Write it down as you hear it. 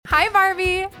Hi,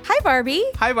 Barbie. Hi, Barbie.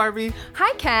 Hi, Barbie.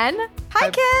 Hi, Ken.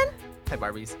 Hi, Ken. Hi,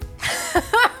 Barbies.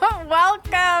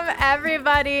 Welcome,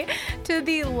 everybody, to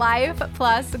the Life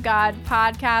Plus God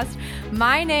podcast.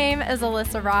 My name is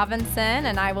Alyssa Robinson,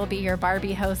 and I will be your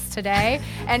Barbie host today.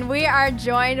 And we are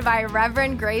joined by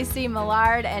Reverend Gracie,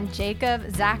 Millard, and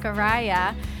Jacob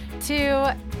Zachariah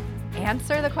to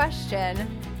answer the question,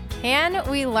 can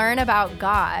we learn about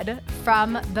God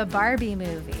from the Barbie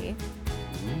movie?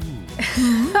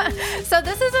 So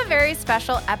this is a very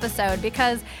special episode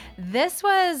because this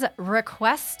was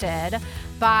requested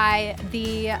by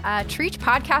the Treach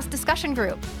Podcast Discussion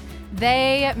Group.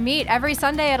 They meet every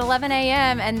Sunday at 11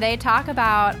 a.m. and they talk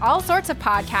about all sorts of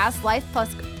podcasts. Life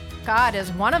Plus God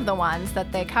is one of the ones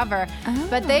that they cover. Oh.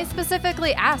 But they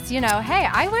specifically asked, hey,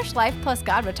 I wish Life Plus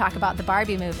God would talk about the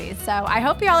Barbie movies. So I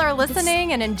hope y'all are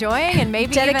listeing and enjoing and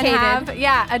maybe even have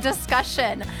a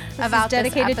discussion about this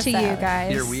dedicated episode. To you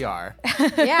guys. Here we are.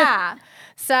 Yeah.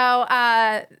 So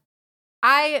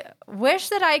I wish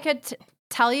that I could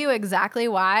tell you exactly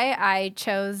why I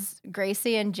chose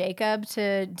Gracie and Jacob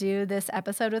to do this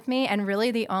episode with me. And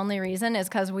really the only reason is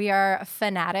because we are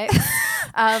fanatics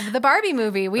of the Barbie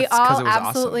movie. We all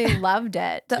absolutely loved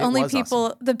it.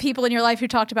 The people in your life who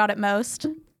talked about it most,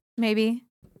 maybe.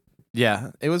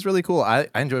 Yeah, it was really cool. I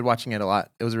enjoyed watching it a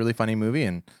lot. It was a really funny movie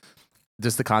and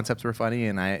just the concepts were funny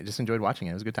and I just enjoyed watching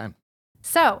it. It was a good time.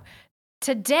 So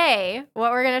today,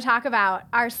 what we're going to talk about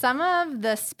are some of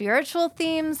the spiritual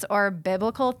themes or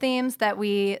biblical themes that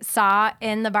we saw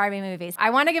in the Barbie movies. I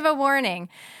want to give a warning.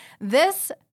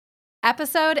 This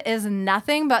episode is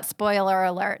nothing but spoiler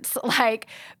alerts, like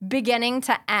beginning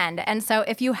to end. And so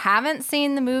if you haven't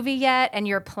seen the movie yet and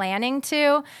you're planning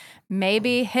to,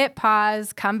 maybe hit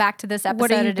pause, come back to this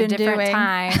episode at a different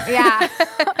time. Yeah.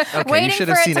 Okay, waiting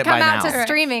for it to come out to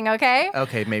streaming, okay?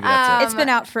 Okay, maybe that's it. It's been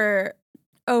out for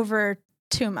over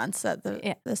 2 months at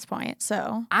this point,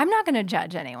 so I'm not going to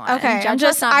judge anyone. Okay, I'm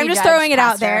just throwing it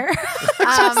out there.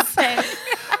 Just saying.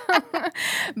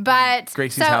 But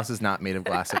Gracie's house is not made of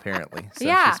glass, apparently. So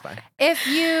she's fine. If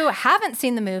you haven't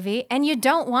seen the movie and you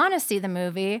don't want to see the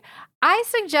movie, I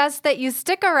suggest that you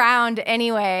stick around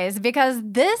anyways, because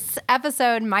this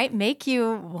episode might make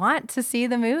you want to see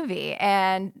the movie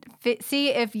and see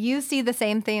if you see the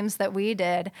same themes that we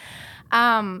did.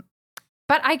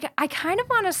 But I kind of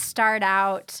want to start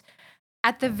out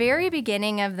at the very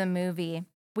beginning of the movie.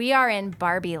 We are in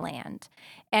Barbie Land.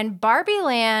 And Barbie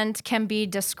Land can be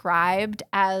described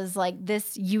as like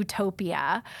this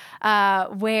utopia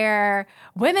where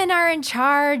women are in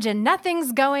charge and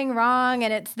nothing's going wrong.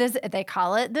 And it's this, they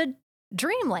call it the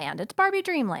Dreamland. It's Barbie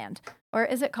Dreamland. Or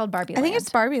is it called Barbie Land? I think it's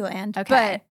Barbie Land. Okay.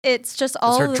 But it's just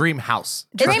all... It's her dream house.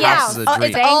 Dream house house. is a dream.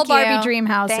 It's all Barbie dream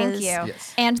houses. Thank you.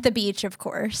 Yes. And the beach, of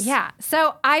course. Yeah.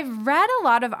 So I've read a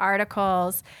lot of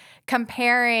articles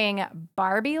comparing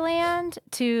Barbie Land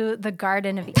to the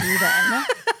Garden of Eden,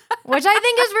 which I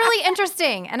think is really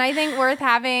interesting and I think worth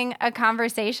having a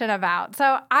conversation about.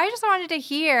 So I just wanted to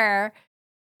hear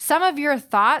some of your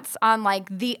thoughts on like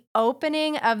the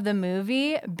opening of the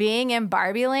movie being in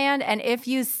Barbie Land and if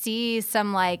you see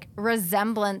some like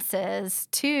resemblances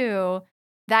to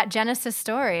that Genesis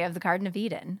story of the Garden of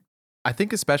Eden. I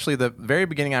think especially the very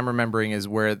beginning I'm remembering is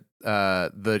where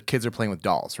the kids are playing with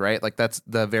dolls, right? Like that's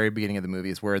the very beginning of the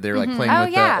movie is where they're like playing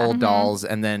with the old dolls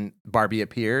and then Barbie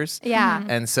appears. Yeah.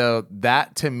 And so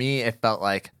that to me, it felt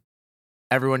like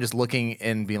everyone just looking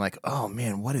and being like, oh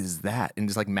man, what is that? And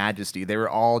just like majesty. They were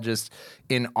all just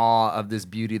in awe of this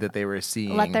beauty that they were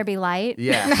seeing. Let there be light.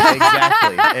 Yeah,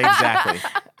 exactly.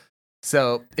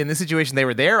 So in this situation, they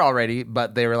were there already,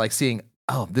 but they were like seeing,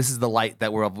 oh, this is the light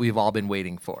that we've all been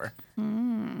waiting for.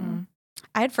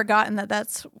 I had forgotten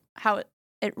that's how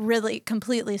it really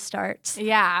completely starts.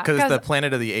 Yeah. Because the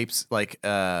Planet of the Apes like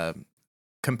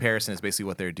comparison is basically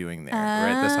what they're doing there,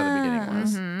 right? That's how the beginning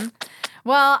was. Mm-hmm.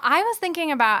 Well, I was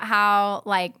thinking about how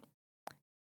like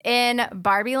in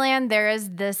Barbie Land, there is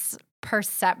this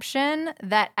perception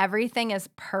that everything is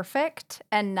perfect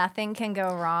and nothing can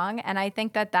go wrong. And I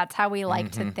think that that's how we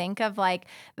like to think of like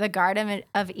the Garden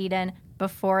of Eden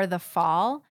before the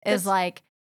fall is like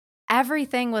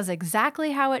everything was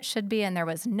exactly how it should be and there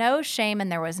was no shame and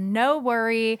there was no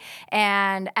worry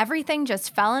and everything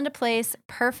just fell into place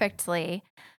perfectly.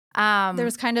 There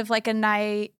was kind of like a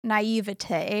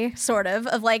naivete sort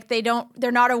of like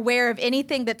they're not aware of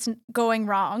anything that's going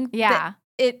wrong. Yeah.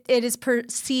 It is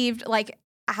perceived like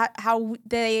how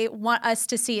they want us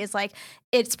to see is like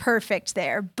it's perfect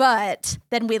there, but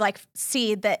then we like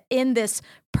see that in this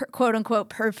quote unquote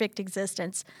perfect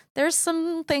existence, there's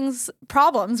some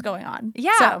problems going on.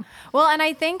 Yeah. So. Well, and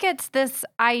I think it's this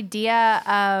idea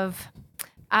of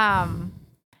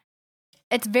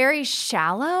it's very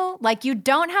shallow. Like, you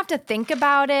don't have to think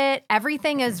about it.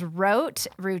 Everything is rote,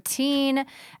 routine.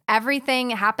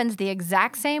 Everything happens the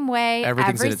exact same way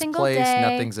Everything's every in its single place. day.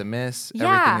 Nothing's amiss.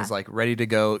 Yeah. Everything is like ready to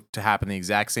go to happen the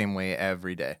exact same way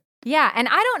every day. Yeah, and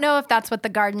I don't know if that's what the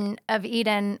Garden of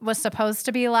Eden was supposed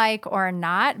to be like or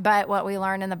not, but what we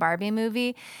learn in the Barbie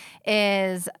movie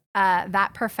is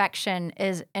that perfection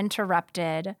is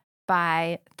interrupted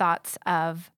by thoughts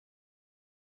of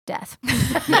death.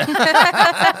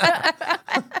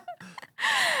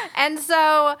 And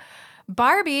so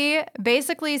Barbie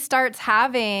basically starts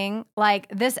having like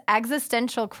this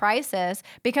existential crisis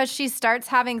because she starts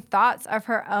having thoughts of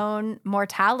her own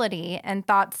mortality and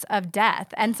thoughts of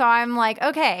death. And so I'm like,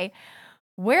 okay,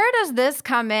 where does this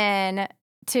come in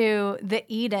to the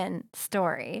Eden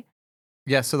story?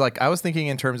 Yeah, so like I was thinking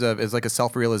in terms of is like a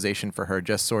self-realization for her,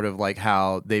 just sort of like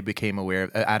how they became aware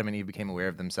of, Adam and Eve became aware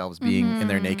of themselves being in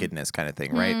their nakedness kind of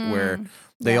thing, right? Where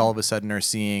they all of a sudden are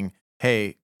seeing,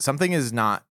 hey, something is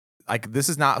not, like, this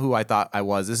is not who I thought I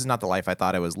was. This is not the life I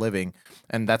thought I was living.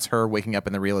 And that's her waking up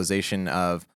in the realization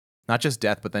of not just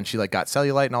death, but then she like got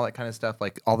cellulite and all that kind of stuff,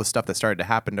 like all the stuff that started to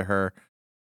happen to her.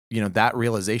 You know, that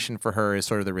realization for her is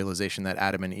sort of the realization that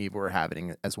Adam and Eve were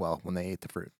having as well when they ate the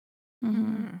fruit.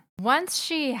 Mm-hmm. Once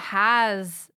she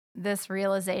has this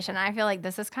realization, I feel like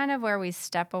this is kind of where we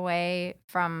step away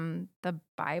from the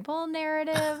Bible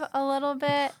narrative a little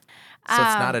bit. So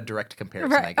it's not a direct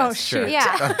comparison, I guess. Oh, shoot. Sure.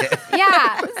 Yeah. Okay.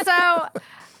 Yeah.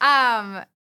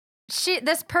 So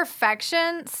this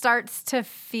perfection starts to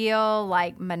feel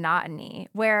like monotony,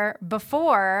 where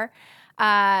before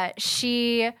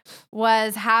she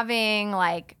was having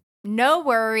like no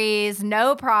worries,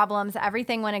 no problems.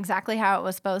 Everything went exactly how it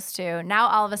was supposed to. Now,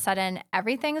 all of a sudden,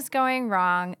 everything's going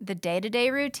wrong. The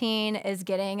day-to-day routine is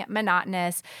getting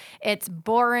monotonous. It's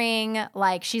boring.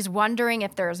 Like, she's wondering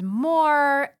if there's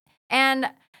more. And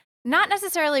not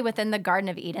necessarily within the Garden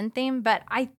of Eden theme, but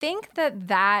I think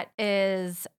that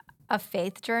is a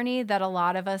faith journey that a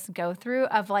lot of us go through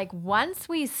of like, once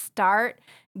we start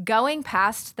going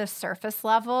past the surface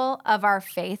level of our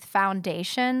faith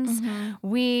foundations,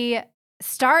 we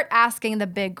start asking the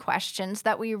big questions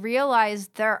that we realize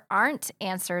there aren't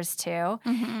answers to.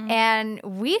 And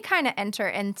we kind of enter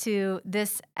into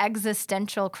this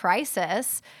existential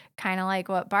crisis, kind of like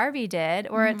what Barbie did,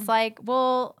 where it's like,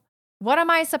 well, what am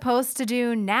I supposed to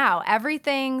do now?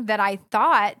 Everything that I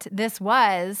thought this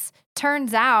was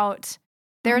turns out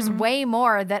there's way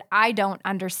more that I don't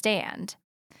understand.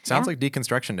 Sounds like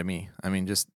deconstruction to me. I mean,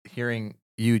 just hearing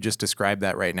you just describe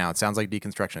that right now, it sounds like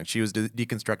deconstruction. She was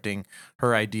deconstructing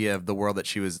her idea of the world that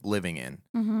she was living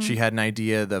in. She had an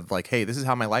idea of like, hey, this is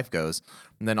how my life goes.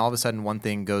 And then all of a sudden one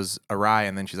thing goes awry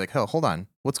and then she's like, oh, hold on.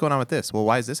 What's going on with this? Well,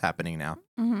 why is this happening now?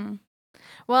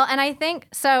 Well, and I think,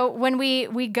 so when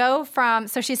we go from,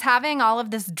 so she's having all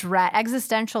of this dread,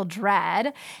 existential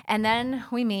dread, and then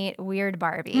we meet Weird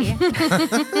Barbie.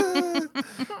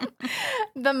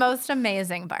 The most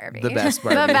amazing Barbie. The best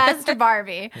Barbie. The best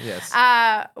Barbie. Yes.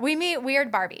 We meet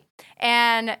Weird Barbie.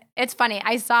 And it's funny,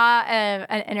 I saw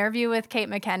an interview with Kate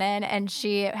McKinnon, and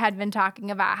she had been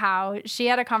talking about how she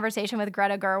had a conversation with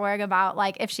Greta Gerwig about,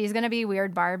 like, if she's going to be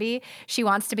Weird Barbie, she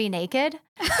wants to be naked.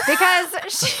 Because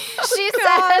she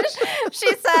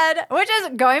said, which is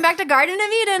going back to Garden of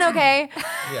Eden, okay?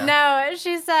 Yeah. No,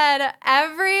 she said,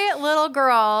 every little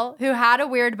girl who had a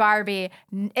Weird Barbie,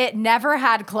 it never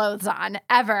had clothes on,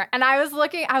 ever. And I was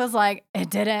like, it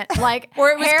didn't. Like,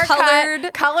 or it was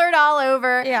haircut, colored all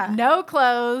over, yeah, no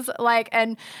clothes. Like,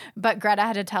 but Greta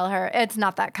had to tell her, it's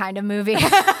not that kind of movie.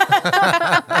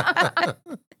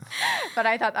 But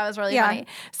I thought that was really funny.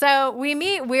 So we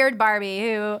meet Weird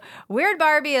Barbie, Weird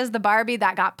Barbie is the Barbie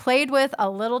that got played with a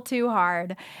little too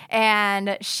hard.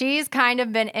 And she's kind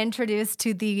of been introduced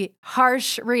to the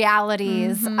harsh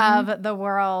realities of the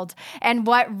world and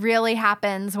what really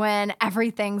happens when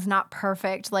everything's not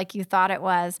perfect like you thought it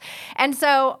was. And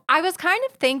so I was kind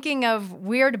of thinking of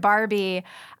Weird Barbie.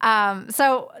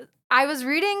 So I was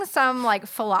reading some like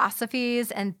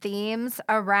philosophies and themes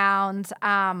around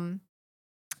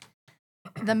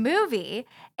the movie.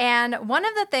 And one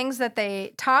of the things that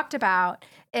they talked about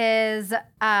is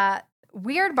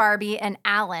Weird Barbie and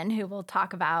Alan, who we'll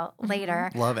talk about later.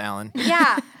 Love Alan.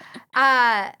 Yeah.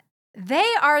 They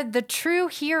are the true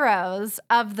heroes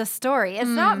of the story. It's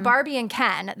not Barbie and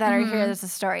Ken that are heroes of the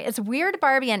story. It's Weird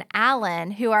Barbie and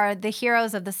Alan who are the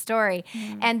heroes of the story.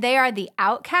 And they are the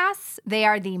outcasts, they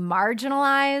are the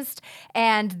marginalized,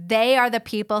 and they are the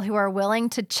people who are willing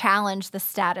to challenge the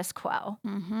status quo.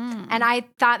 And I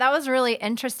thought that was really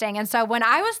interesting. And so when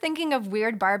I was thinking of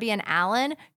Weird Barbie and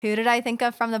Alan, who did I think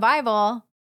of from the Bible?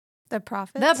 The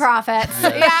prophets? The prophets.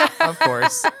 Yeah, of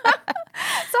course.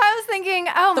 So I was thinking,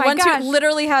 oh The my one gosh. who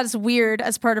literally has weird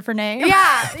as part of her name.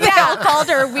 Yeah, They all yeah. called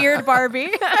her Weird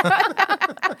Barbie.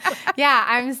 Yeah,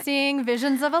 I'm seeing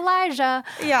visions of Elijah.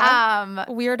 Yeah.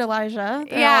 Weird Elijah.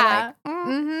 They're all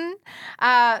Yeah.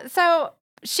 like, So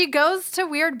she goes to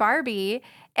Weird Barbie,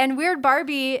 and Weird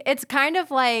Barbie, it's kind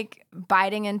of like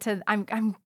biting into.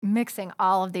 I'm mixing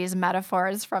all of these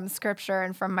metaphors from scripture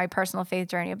and from my personal faith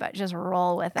journey, but just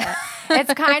roll with it.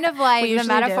 It's kind of like the usually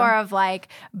metaphor do. of like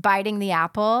biting the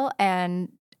apple and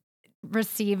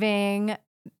receiving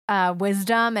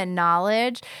wisdom and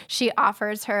knowledge. She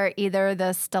offers her either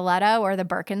the stiletto or the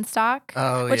Birkenstock.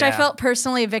 Oh, which yeah. I felt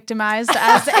personally victimized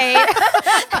as a.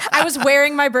 I was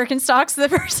wearing my Birkenstocks the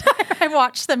first time I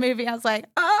watched the movie. I was like,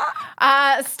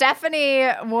 Stephanie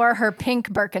wore her pink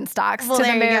Birkenstocks Well, to the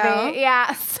there you movie. go.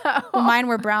 Yeah, so mine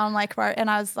were brown like Bart, and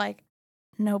I was like,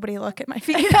 nobody look at my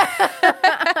feet.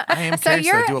 I am So curious,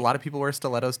 you're- though, do a lot of people wear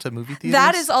stilettos to movie theaters?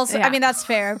 That is also. Yeah. I mean, that's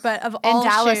fair. But of in all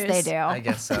Dallas shoes, they do. I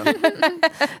guess so.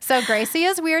 So Gracie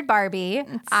is Weird Barbie.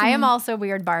 I am also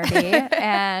Weird Barbie.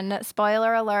 And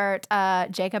spoiler alert,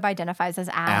 Jacob identifies as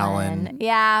Alan. Alan.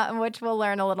 Yeah, which we'll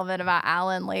learn a little bit about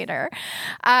Alan later.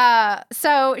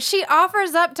 So she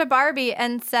offers up to Barbie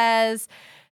and says,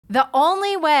 the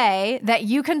only way that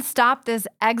you can stop this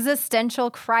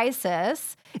existential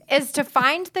crisis is to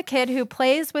find the kid who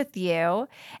plays with you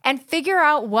and figure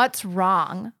out what's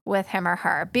wrong with him or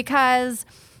her. Because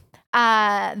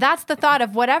that's the thought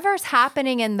of whatever's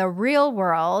happening in the real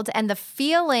world and the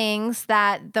feelings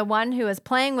that the one who is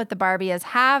playing with the Barbie is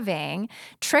having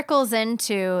trickles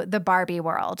into the Barbie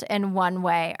world in one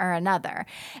way or another.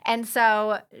 And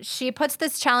so she puts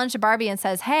this challenge to Barbie and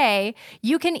says, hey,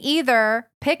 you can either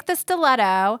pick the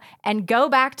stiletto and go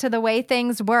back to the way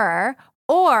things were,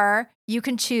 or you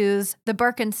can choose the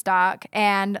Birkenstock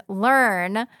and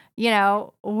learn,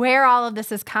 where all of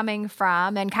this is coming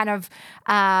from and kind of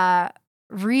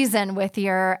reason with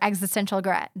your existential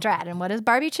dread. And what does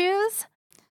Barbie choose?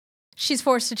 she's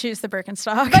forced to choose the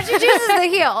Birkenstock. But she chooses the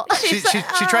heel.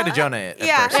 She tried to Jonah it at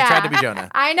Yeah. first. She tried to be Jonah.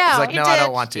 I know. She's like, She no, I did.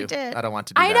 don't want She to. did. I don't want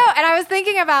to do I that. know. And I was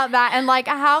thinking about that and like,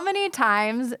 how many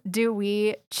times do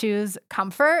we choose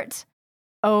comfort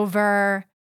over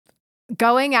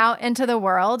going out into the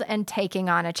world and taking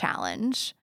on a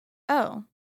challenge? Oh,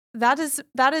 that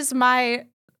is my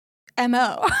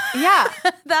MO. Yeah.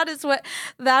 that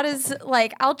is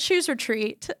like, I'll choose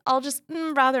retreat. I'll just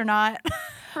rather not.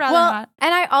 rather not.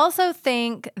 And I also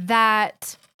think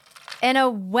that in a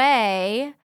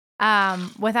way,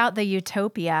 without the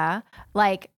utopia,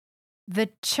 like the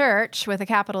church with a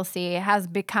capital C has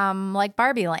become like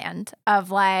Barbie land of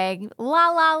like, la,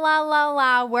 la, la, la,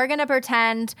 la. We're going to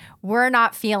pretend we're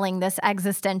not feeling this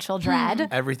existential dread.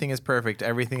 Everything is perfect.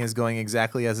 Everything is going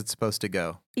exactly as it's supposed to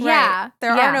go. Yeah. Right.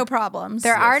 There are no problems.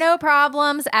 There are no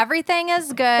problems. Everything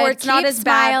is good. Or it's not Keep as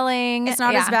bad. smiling. It's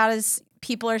not Yeah. as bad as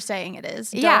people are saying it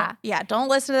is. Yeah. Don't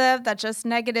listen to that. That's just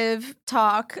negative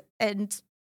talk and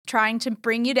trying to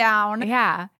bring you down.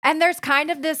 Yeah. And there's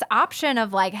kind of this option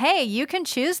of like, hey, you can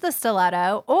choose the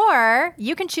stiletto or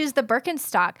you can choose the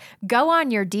Birkenstock. Go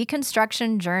on your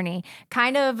deconstruction journey.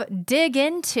 Kind of dig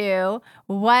into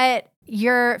what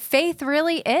your faith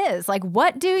really is. Like,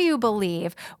 what do you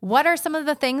believe? What are some of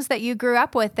the things that you grew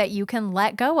up with that you can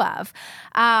let go of?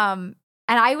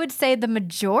 And I would say the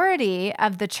majority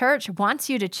of the church wants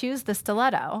you to choose the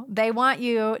stiletto. They want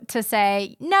you to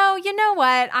say, no, you know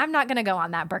what? I'm not going to go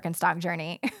on that Birkenstock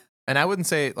journey. And I wouldn't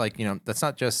say like, that's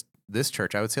not just this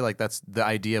church. I would say like that's the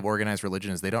idea of organized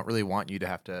religion is they don't really want you to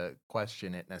have to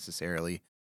question it necessarily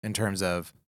in terms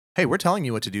of, hey, we're telling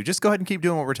you what to do. Just go ahead and keep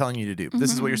doing what we're telling you to do.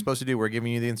 This is what you're supposed to do. We're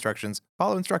giving you the instructions.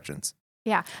 Follow instructions.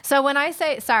 Yeah. So when I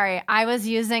say, sorry, I was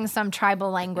using some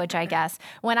tribal language, I guess.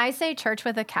 When I say church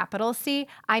with a capital C,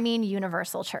 I mean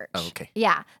universal church. Oh, okay.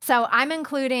 Yeah. So I'm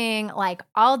including like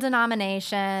all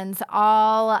denominations,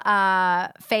 all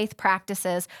faith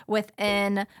practices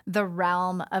within the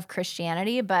realm of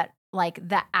Christianity, but like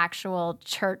the actual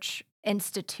church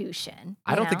institution.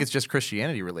 I don't think it's just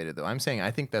Christianity related though. I'm saying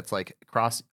I think that's like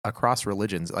across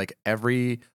religions. Like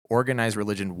every organized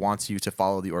religion wants you to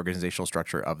follow the organizational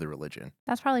structure of the religion.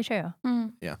 That's probably true.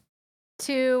 Yeah.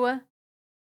 To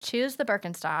choose the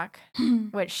Birkenstock,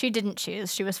 which she didn't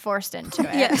choose. She was forced into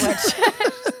it. Yes.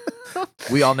 Which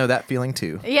We all know that feeling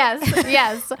too.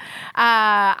 Yes.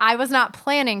 I was not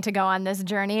planning to go on this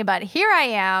journey, but here I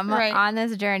am on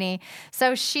this journey.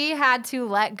 So she had to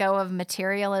let go of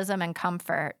materialism and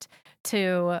comfort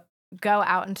to go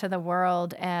out into the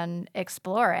world and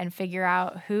explore and figure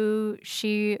out who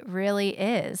she really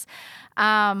is.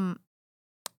 And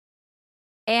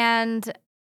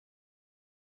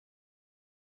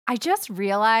I just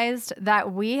realized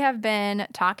that we have been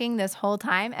talking this whole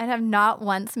time and have not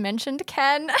once mentioned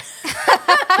Ken and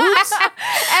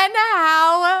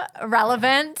how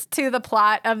relevant to the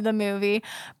plot of the movie.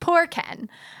 Poor Ken.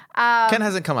 Ken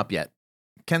hasn't come up yet.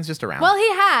 Ken's just around. Well, he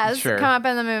has Sure. come up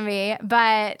in the movie,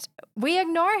 but we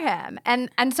ignore him. And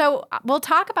so we'll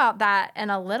talk about that in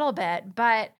a little bit.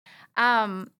 But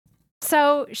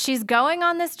so she's going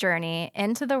on this journey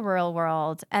into the real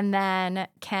world, and then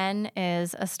Ken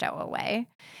is a stowaway.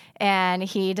 And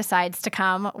he decides to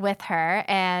come with her,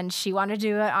 and she wanted to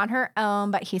do it on her own,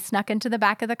 but he snuck into the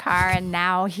back of the car, and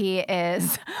now he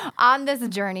is on this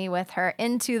journey with her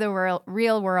into the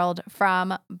real world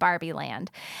from Barbie Land.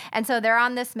 And so they're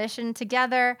on this mission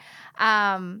together.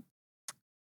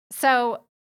 So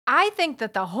I think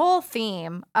that the whole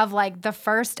theme of like the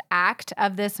first act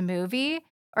of this movie,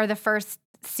 or the first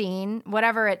scene,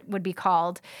 whatever it would be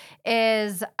called,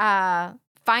 is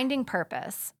finding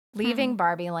purpose. Leaving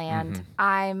Barbie Land.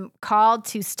 I'm called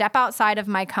to step outside of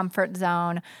my comfort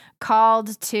zone,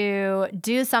 called to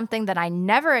do something that I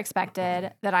never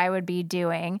expected that I would be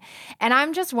doing. And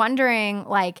I'm just wondering,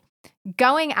 like,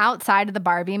 going outside of the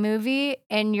Barbie movie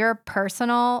in your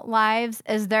personal lives,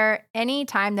 is there any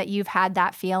time that you've had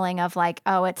that feeling of like,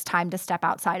 oh, it's time to step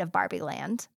outside of Barbie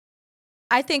Land?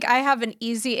 I think I have an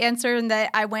easy answer in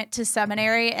that I went to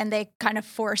seminary and they kind of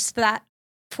forced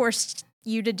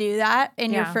you to do that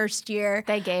in your first year.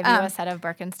 They gave you a set of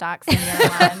Birkenstocks in year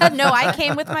one. No, I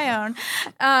came with my own.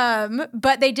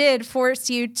 But they did force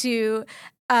you to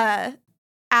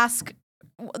ask.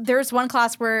 There's one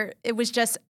class where it was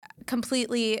just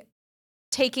completely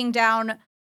taking down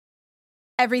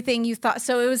everything you thought.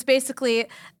 So it was basically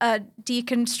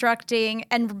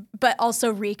deconstructing but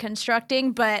also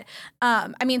reconstructing. But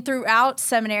I mean, throughout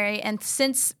seminary and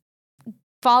since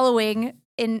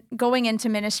going into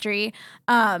ministry,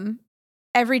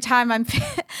 every time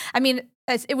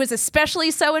it was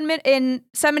especially so in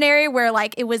seminary where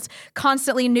like it was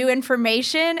constantly new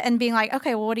information and being like,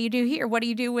 okay, well, what do you do here? What do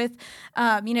you do with,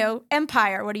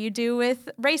 empire? What do you do with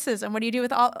racism? What do you do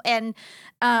with all? And,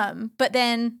 but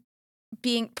then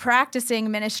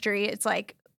practicing ministry, it's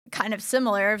like kind of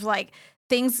similar of like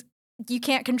things. You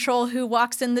can't control who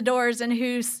walks in the doors and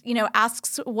who's,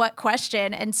 asks what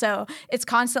question. And so it's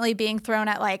constantly being thrown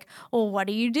at like, well, what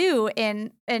do you do?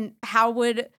 And how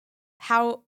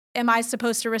am I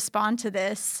supposed to respond to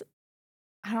this?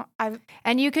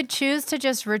 And you could choose to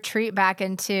just retreat back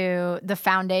into the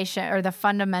foundation or the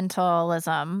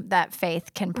fundamentalism that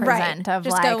faith can present of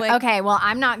just like, okay, well,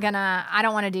 I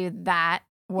don't want to do that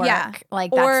work. Yeah.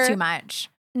 Like that's too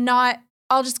much.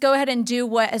 I'll just go ahead and do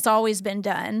what has always been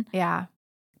done. Yeah.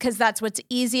 Because that's what's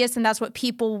easiest and that's what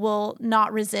people will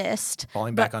not resist.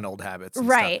 Falling back on old habits. And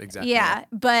right. Stuff. Exactly. Yeah.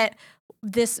 But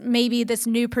this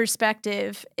new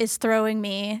perspective is calling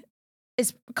me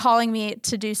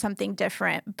to do something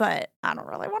different, but I don't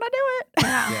really want to do it.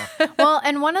 Yeah. Well,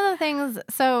 and one of the things,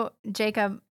 so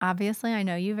Jacob, obviously I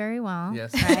know you very well.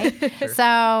 Yes. Right? Sure.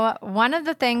 So one of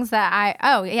the things that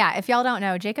if y'all don't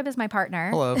know, Jacob is my partner.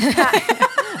 Hello.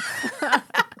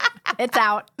 It's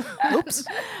out. Oops.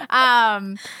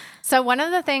 So one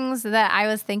of the things that I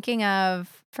was thinking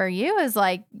of for you is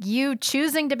like you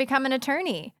choosing to become an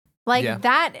attorney. Like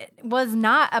that was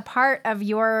not a part of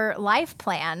your life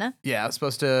plan. Yeah, I was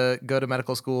supposed to go to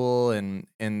medical school and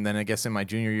then I guess in my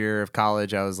junior year of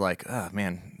college, I was like, oh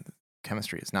man,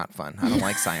 chemistry is not fun. I don't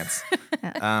like science.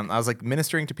 I was like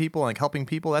ministering to people, like helping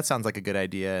people. That sounds like a good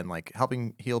idea. And like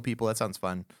helping heal people, that sounds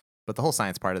fun. But the whole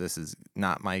science part of this is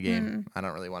not my game. I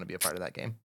don't really want to be a part of that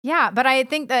game. Yeah, but I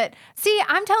think that,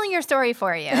 I'm telling your story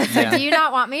for you. So do you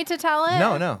not want me to tell it?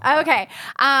 No. Okay.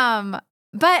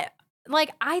 But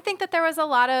like, I think that there was a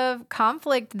lot of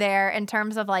conflict there in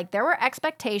terms of like, there were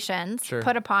expectations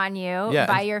put upon you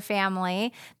by your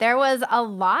family. There was a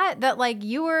lot that like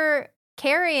you were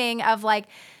carrying of like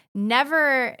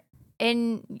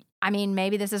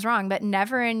maybe this is wrong, but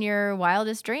never in your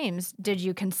wildest dreams did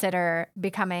you consider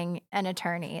becoming an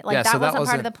attorney. Like that wasn't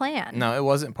part of the plan. No, it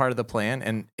wasn't part of the plan.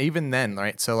 And even then,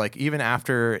 right? So like even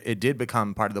after it did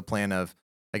become part of the plan of,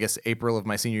 I guess, April of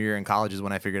my senior year in college is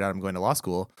when I figured out I'm going to law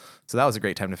school. So that was a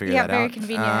great time to figure that out. Yeah, very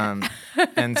convenient.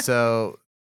 And so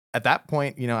at that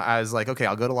point, I was like, okay,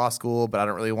 I'll go to law school, but I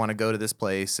don't really want to go to this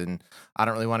place, and I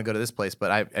don't really want to go to this place.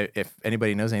 But if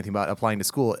anybody knows anything about applying to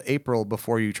school, April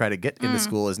before you try to get into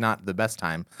school is not the best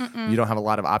time. You don't have a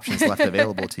lot of options left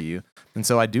available to you. And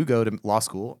so I do go to law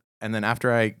school. And then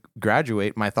after I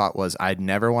graduate, my thought was I'd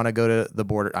never want to go to the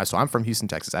border. So I'm from Houston,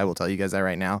 Texas. I will tell you guys that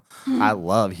right now. I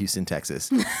love Houston,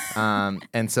 Texas.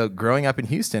 And so growing up in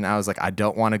Houston, I was like, I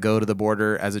don't want to go to the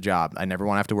border as a job. I never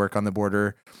want to have to work on the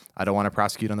border. I don't want to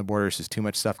prosecute on the border. It's just too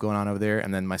much stuff going on over there.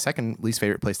 And then my second least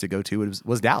favorite place to go to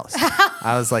was Dallas.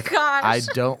 I was like, I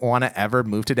don't want to ever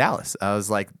move to Dallas. I was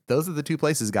like, those are the two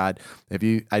places, God. I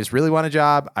just really want a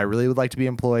job. I really would like to be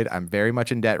employed. I'm very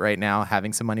much in debt right now.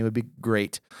 Having some money would be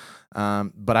great.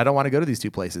 But I don't want to go to these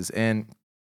two places. And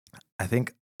I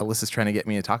think Alyssa's trying to get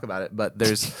me to talk about it, but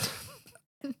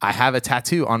I have a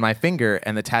tattoo on my finger,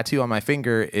 and the tattoo on my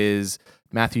finger is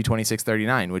Matthew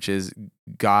 26:39, which is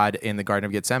God in the Garden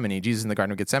of Gethsemane, Jesus in the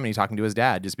Garden of Gethsemane talking to his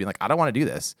dad, just being like, I don't want to do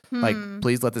this. Like,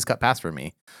 please let this cup pass for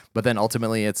me. But then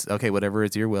ultimately it's, okay, whatever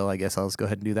is your will, I guess I'll just go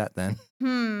ahead and do that then.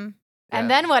 Yeah. And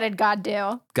then what did God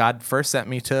do? God first sent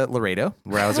me to Laredo,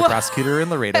 where I was a prosecutor in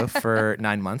Laredo for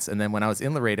 9 months. And then when I was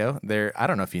in Laredo, I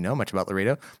don't know if you know much about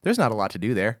Laredo, there's not a lot to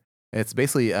do there. It's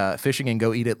basically fishing and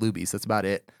go eat at Luby's. That's about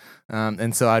it.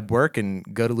 And so I'd work and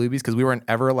go to Luby's because we weren't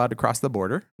ever allowed to cross the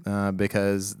border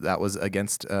because that was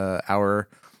against our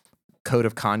code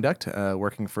of conduct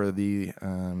working for the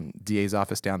DA's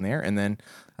office down there. And then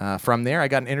from there, I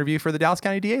got an interview for the Dallas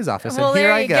County DA's office. Well, and here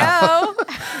there I you go.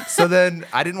 So then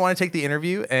I didn't want to take the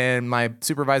interview. And my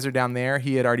supervisor down there,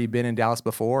 he had already been in Dallas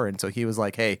before. And so he was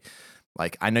like, hey,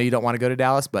 like, I know you don't want to go to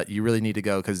Dallas, but you really need to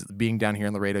go because being down here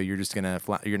in Laredo, you're gonna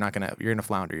flounder. You're gonna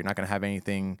flounder. You're not gonna have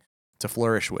anything to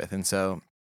flourish with. And so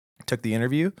I took the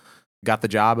interview, got the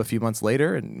job a few months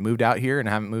later, and moved out here. And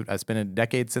I haven't moved. It's been a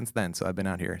decade since then, so I've been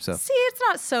out here. So see, it's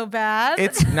not so bad.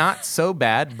 It's not so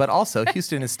bad, but also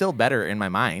Houston is still better in my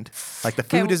mind. Like the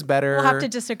food is better. We'll have to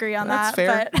disagree on That's that.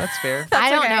 fair. But that's fair. I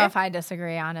don't okay. know if I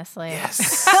disagree, honestly.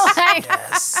 Yes.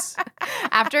 Yes.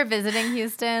 After visiting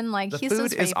Houston, like The Houston's food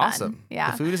pretty is fun. awesome.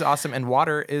 Yeah. The food is awesome, and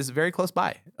water is very close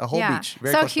by. A whole beach.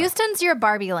 Very so close Houston's your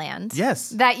Barbie land. Yes.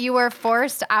 That you were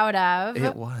forced out of.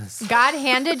 It was. God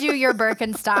handed you your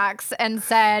Birkenstocks and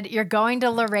said, you're going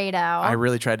to Laredo. I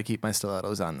really tried to keep my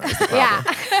stilettos on, though. Yeah.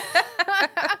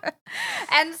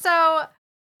 And so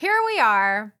here we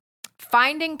are,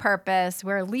 finding purpose.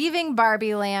 We're leaving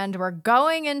Barbie land. We're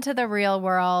going into the real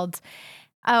world.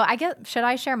 Oh, I guess, should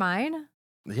I share mine?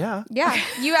 Yeah. Yeah,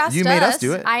 you asked You made us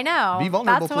do it. I know. Be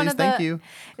vulnerable, That's one please. of the, Thank you.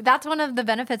 That's one of the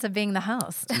benefits of being the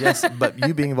host. Yes, but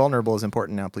you being vulnerable is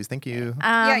important now. Please. Thank you.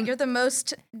 Yeah, you're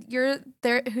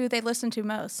there who they listen to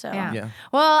most. So Yeah.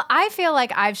 Well, I feel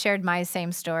like I've shared my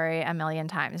same story a million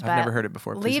times. But I've never heard it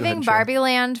before. Please go ahead leaving and share. Barbie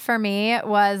land for me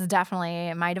was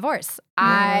definitely my divorce.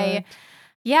 I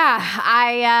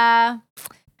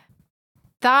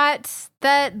thought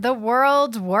that the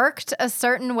world worked a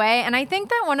certain way. And I think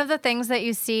that one of the things that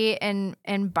you see in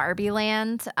Barbie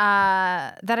land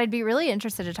that I'd be really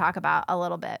interested to talk about a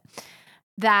little bit,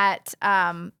 that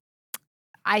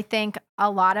I think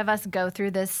a lot of us go through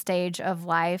this stage of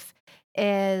life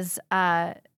is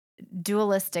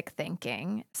dualistic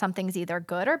thinking. Something's either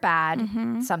good or bad.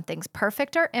 Mm-hmm. Something's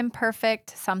perfect or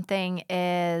imperfect. Something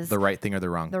is The right thing or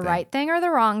the wrong thing. the right thing or the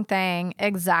wrong thing.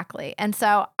 Exactly. And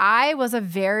so I was a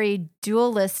very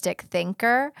dualistic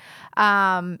thinker.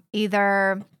 And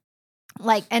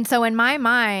so in my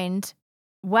mind,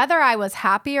 whether I was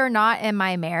happy or not in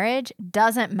my marriage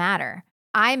doesn't matter.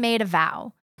 I made a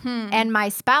vow and my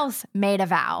spouse made a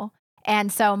vow.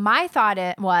 And so my thought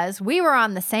was we were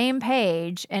on the same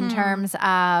page in terms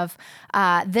of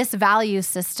this value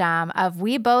system of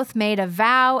we both made a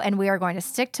vow and we are going to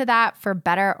stick to that for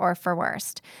better or for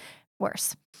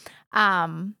worse.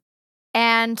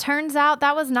 And turns out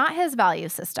that was not his value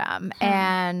system.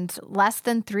 And less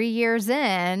than 3 years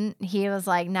in, he was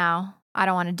like, no, I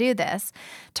don't want to do this.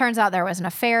 Turns out there was an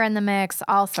affair in the mix,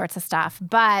 all sorts of stuff.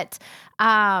 But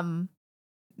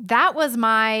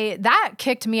that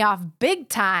kicked me off big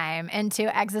time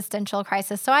into existential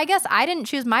crisis. So I guess I didn't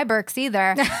choose my Birks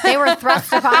either. They were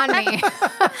thrust upon me.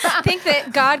 I think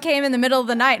that God came in the middle of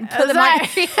the night and put them on your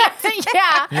feet.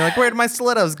 Yeah. And you're like, where did my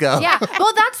stilettos go? Yeah.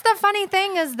 Well, that's the funny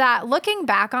thing is that looking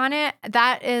back on it,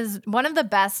 that is one of the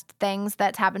best things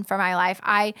that's happened for my life.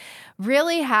 I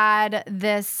really had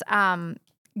this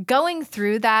going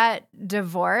through that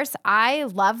divorce. I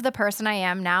love the person I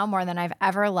am now more than I've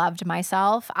ever loved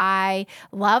myself. I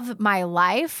love my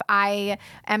life. I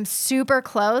am super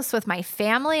close with my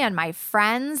family and my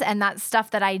friends, and that's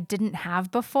stuff that I didn't have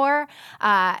before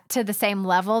to the same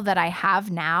level that I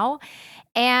have now.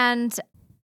 But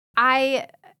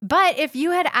if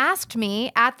you had asked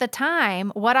me at the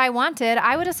time what I wanted,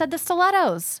 I would have said the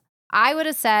stilettos. I would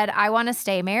have said, I want to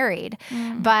stay married.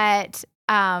 But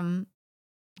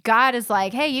God is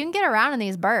like, hey, you can get around in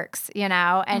these Birks,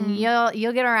 and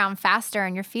you'll get around faster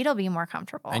and your feet will be more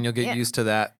comfortable. And you'll get used to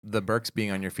that, the Birks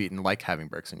being on your feet and like having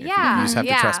Birks on your feet. Yeah, You just have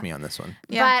to trust me on this one.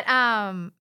 Yeah.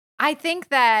 But I think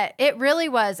that it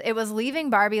was leaving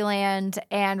Barbie Land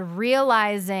and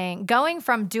realizing, going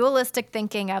from dualistic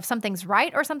thinking of something's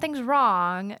right or something's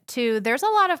wrong to there's a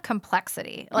lot of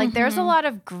complexity. Like there's a lot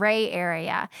of gray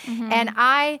area.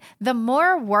 And the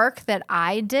more work that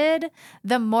I did,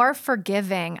 the more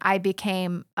forgiving I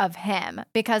became of him,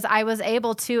 because I was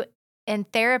able to, in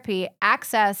therapy,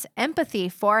 access empathy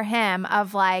for him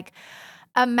of like,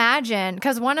 imagine,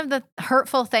 because one of the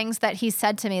hurtful things that he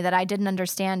said to me that I didn't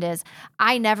understand is,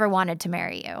 I never wanted to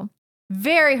marry you.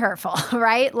 Very hurtful,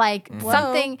 right? Like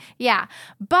something, yeah.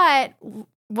 But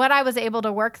what I was able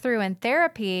to work through in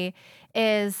therapy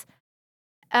is,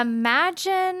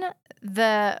 imagine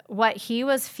what he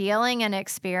was feeling and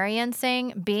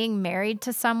experiencing being married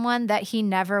to someone that he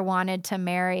never wanted to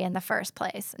marry in the first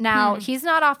place. Now, he's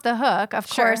not off the hook. Of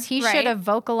course, he should have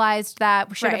vocalized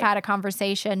that, should have had a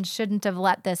conversation, shouldn't have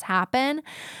let this happen.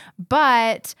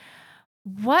 But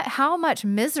how much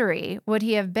misery would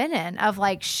he have been in of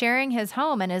like sharing his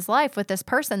home and his life with this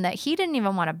person that he didn't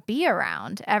even want to be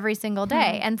around every single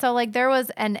day. And so like there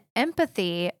was an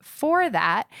empathy for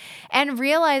that, and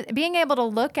being able to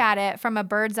look at it from a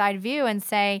bird's eye view and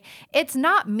say, it's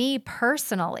not me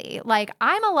personally. Like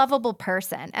I'm a lovable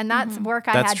person, and that's work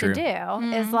I had to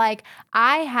do is like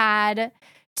I had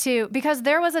because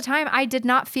there was a time I did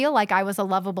not feel like I was a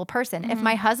lovable person. If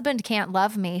my husband can't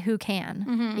love me, who can,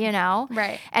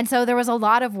 Right. And so there was a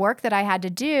lot of work that I had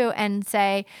to do and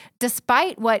say,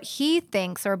 despite what he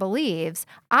thinks or believes,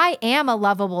 I am a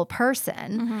lovable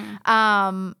person.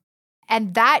 And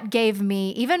that gave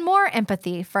me even more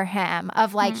empathy for him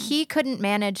of like, he couldn't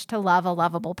manage to love a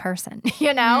lovable person,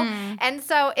 And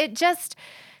so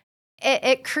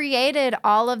it created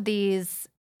all of these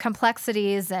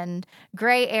complexities and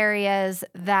gray areas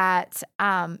that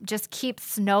just keep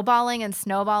snowballing and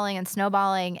snowballing and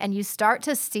snowballing. And you start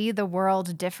to see the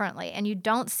world differently, and you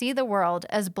don't see the world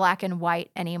as black and white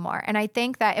anymore. And I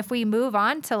think that if we move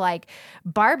on to like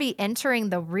Barbie entering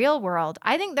the real world,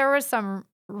 I think there was some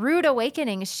rude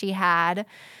awakenings she had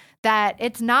that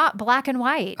it's not black and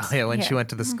white. Oh yeah, when she went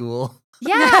to the school.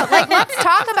 Yeah, like let's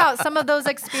talk about some of those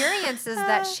experiences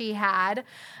that she had.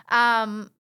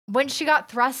 When she got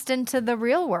thrust into the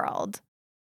real world.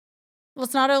 Well,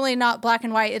 it's not only not black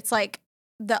and white, it's like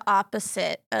the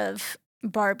opposite of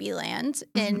Barbie Land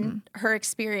in her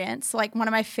experience. Like one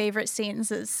of my favorite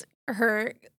scenes is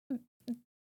her,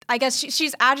 I guess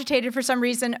she's agitated for some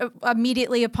reason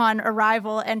immediately upon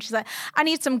arrival, and she's like, I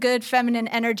need some good feminine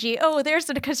energy. Oh, there's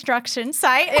a construction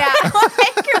site. Yeah.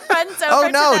 Like runs over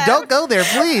to them. Don't go there,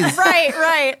 please.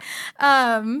 Right.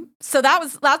 So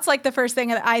that's like the first thing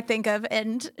that I think of,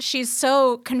 and she's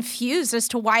so confused as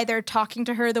to why they're talking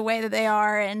to her the way that they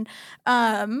are, and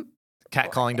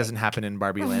catcalling doesn't happen in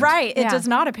Barbie Land. Right, it does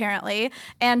not apparently,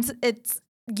 and it's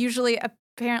usually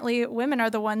apparently women are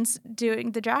the ones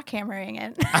doing the jackhammering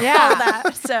and all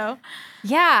that. So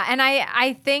yeah, and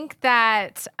I think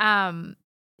that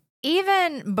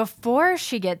even before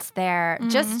she gets there,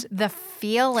 just the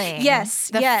feeling,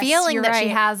 the feeling that she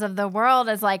has of the world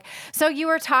is like. So you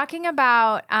were talking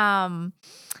about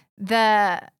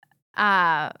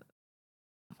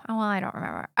I don't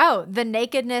remember. Oh, the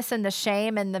nakedness and the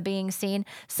shame and the being seen.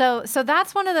 So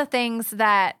that's one of the things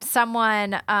that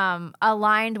someone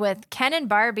aligned with. Ken and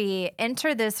Barbie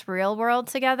enter this real world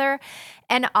together,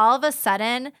 and all of a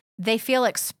sudden they feel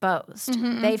exposed.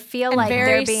 They feel and like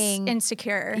very they're being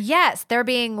insecure. Yes, they're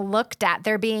being looked at.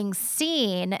 They're being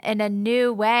seen in a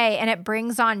new way, and it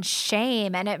brings on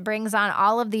shame, and it brings on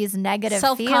all of these negative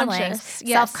feelings,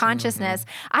 self-consciousness.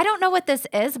 I don't know what this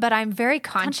is, but I'm very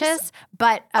conscious,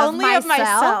 but only of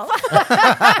myself.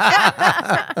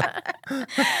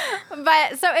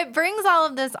 But so it brings all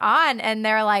of this on, and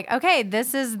they're like, okay,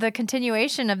 this is the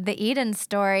continuation of the Eden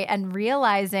story, and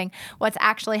realizing what's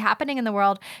actually happening in the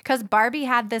world. Because Barbie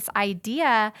had this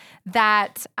idea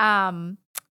that the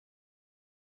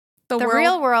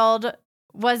real world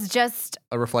was just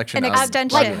a reflection an of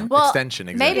extension. Extension,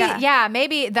 exactly.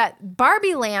 Maybe that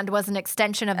Barbie Land was an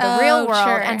extension of the real world.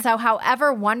 Sure. And so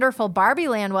however wonderful Barbie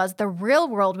Land was, the real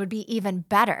world would be even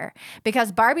better,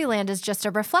 because Barbie Land is just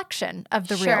a reflection of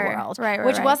the real world,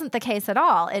 which wasn't the case at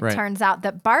all. It turns out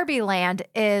that Barbie Land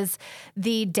is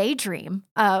the daydream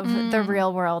of the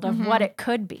real world, of what it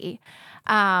could be.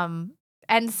 And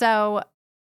so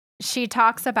she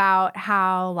talks about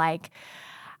how, like,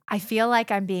 I feel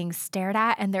like I'm being stared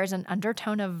at and there's an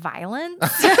undertone of violence.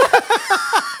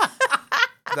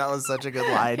 That was such a good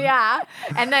line. Yeah.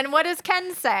 And then what does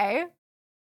Ken say?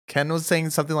 Ken was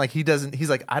saying something like he's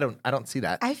like, I don't see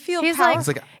that. I feel He's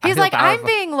powerful. like, I he's feel like, I'm powerful.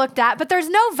 being looked at, but there's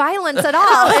no violence at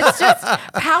all. It's just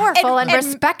powerful and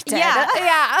respected.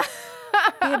 Yeah.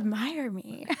 They admire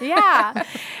me. Yeah.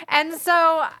 And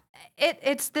so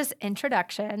it's this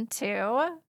introduction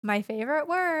to my favorite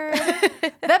word,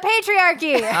 the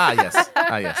patriarchy. Yes, the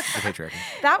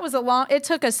patriarchy. It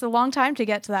took us a long time to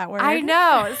get to that word. I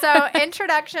know. So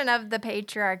introduction of the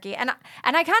patriarchy. And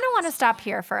I kind of want to stop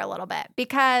here for a little bit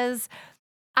because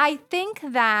I think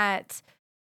that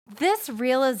this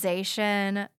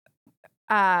realization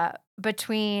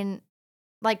between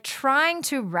like trying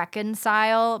to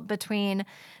reconcile between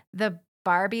the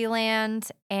Barbie land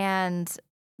and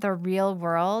the real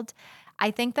world, I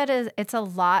think that it's a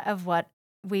lot of what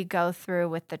we go through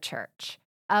with the church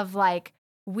of like,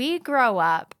 we grow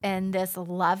up in this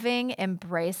loving,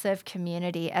 embracive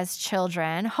community as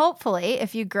children. Hopefully,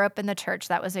 if you grew up in the church,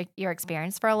 that was your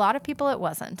experience. For a lot of people, it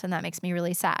wasn't, and that makes me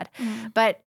really sad.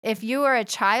 But if you were a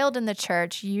child in the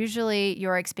church, usually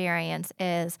your experience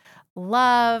is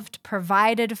loved,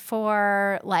 provided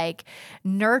for, like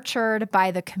nurtured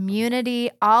by the community,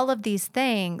 all of these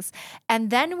things. And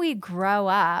then we grow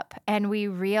up and we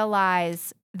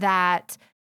realize that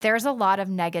there's a lot of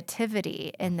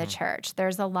negativity in the church.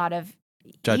 There's a lot of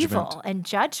evil and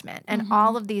judgment and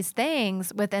all of these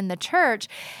things within the church.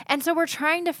 And so we're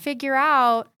trying to figure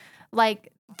out,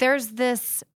 like, there's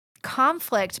this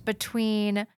conflict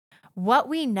between what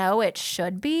we know it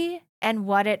should be and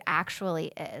what it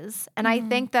actually is. And I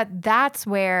think that that's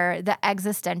where the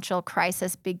existential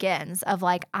crisis begins of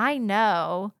like, I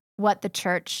know what the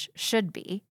church should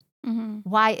be.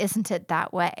 Why isn't it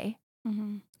that way?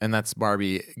 And that's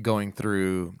Barbie going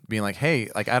through being like, hey,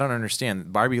 like, I don't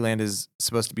understand. Barbie land is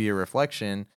supposed to be a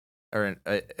reflection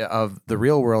of the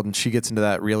real world. And she gets into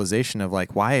that realization of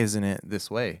like, why isn't it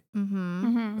this way?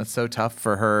 That's so tough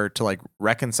for her to like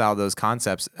reconcile those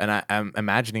concepts. And I'm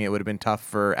imagining it would have been tough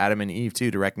for Adam and Eve too,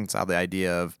 to reconcile the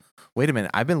idea of, wait a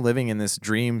minute, I've been living in this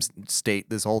dream state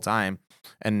this whole time.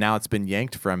 And now it's been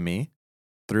yanked from me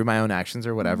through my own actions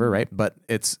or whatever. Right. But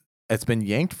it's been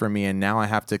yanked from me. And now I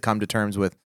have to come to terms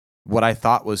with what I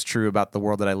thought was true about the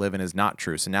world that I live in is not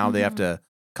true. So now they have to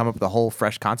come up with a whole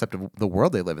fresh concept of the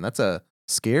world they live in. That's a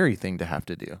scary thing to have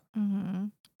to do.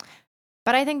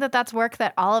 But I think that that's work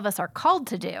that all of us are called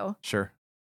to do. Sure.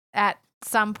 At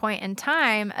some point in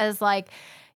time, as like,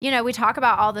 you know, we talk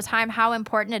about all the time how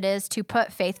important it is to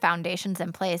put faith foundations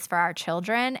in place for our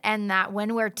children, and that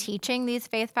when we're teaching these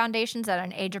faith foundations at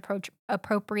an age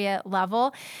appropriate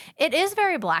level, it is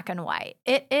very black and white.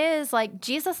 It is like,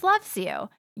 Jesus loves you.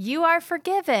 You are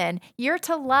forgiven. You're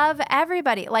to love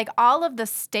everybody. Like all of the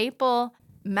staple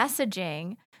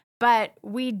messaging, but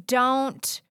we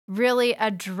don't really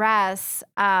address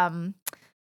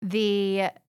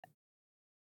the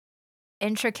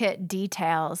intricate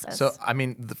details. So, I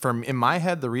mean, in my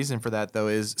head, the reason for that, though,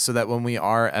 is so that when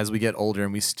as we get older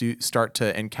and we start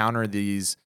to encounter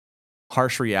these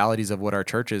harsh realities of what our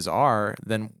churches are,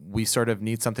 then we sort of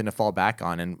need something to fall back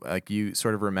on. And like you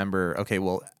sort of remember, okay,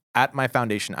 well, at my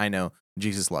foundation, I know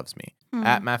Jesus loves me.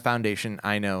 At my foundation,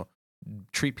 I know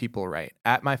treat people right.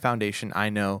 At my foundation, I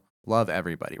know love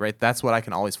everybody, right? That's what I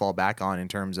can always fall back on in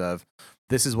terms of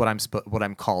this is what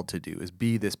I'm called to do, is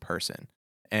be this person.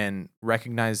 And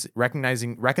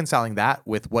reconciling that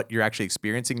with what you're actually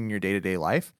experiencing in your day-to-day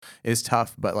life is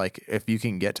tough. But like, if you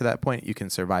can get to that point, you can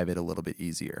survive it a little bit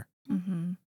easier.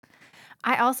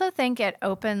 I also think it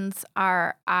opens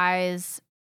our eyes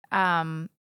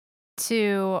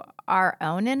to our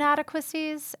own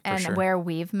inadequacies and where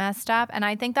we've messed up. And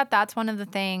I think that that's one of the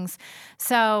things.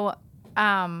 So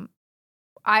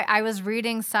I was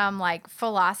reading some like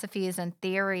philosophies and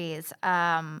theories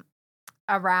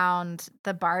around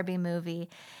the Barbie movie,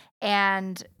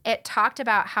 and it talked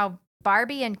about how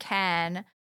Barbie and Ken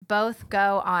both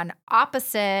go on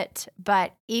opposite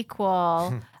but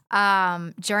equal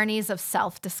journeys of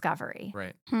self-discovery.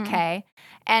 Right. Okay.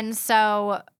 And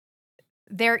so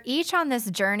they're each on this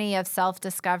journey of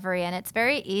self-discovery, and it's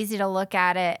very easy to look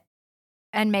at it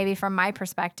and maybe from my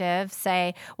perspective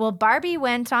say, well, Barbie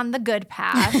went on the good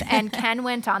path and Ken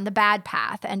went on the bad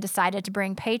path and decided to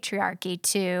bring patriarchy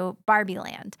to Barbie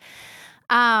land.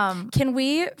 Can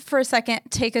we, for a second,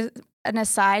 take an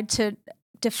aside to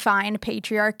define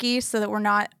patriarchy so that we're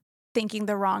not thinking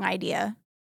the wrong idea?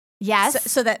 Yes.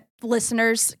 So that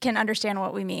listeners can understand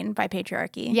what we mean by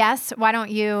patriarchy. Yes. Why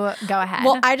don't you go ahead?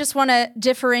 Well, I just want to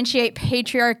differentiate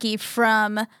patriarchy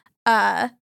from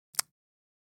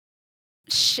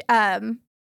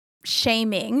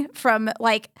shaming, from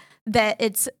like that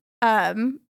it's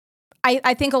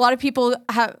I think a lot of people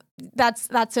have that's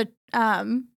a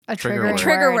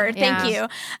trigger word. Thank you.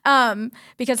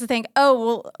 Because they think,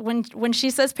 oh, well, when she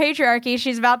says patriarchy,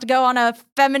 she's about to go on a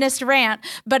feminist rant.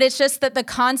 But it's just that the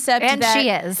concept and that she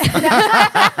is.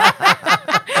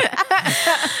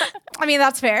 I mean,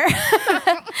 that's fair.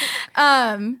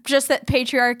 Just that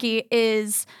patriarchy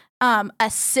is a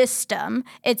system.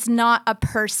 It's not a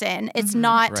person. It's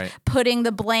not putting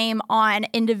the blame on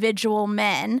individual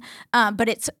men, but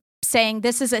it's saying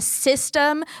this is a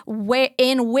system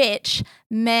in which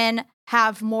men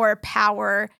have more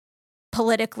power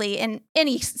politically in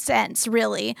any sense,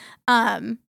 really.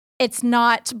 It's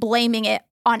not blaming it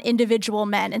on individual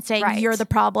men and saying, you're the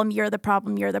problem, you're the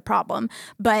problem, you're the problem.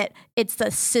 But it's the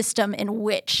system in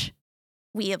which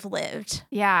we have lived.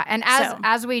 Yeah. And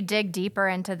as we dig deeper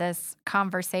into this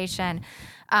conversation,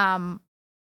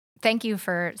 thank you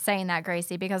for saying that,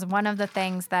 Gracie, because one of the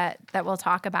things that we'll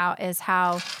talk about is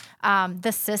how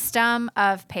the system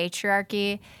of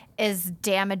patriarchy is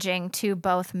damaging to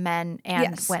both men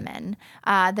and women.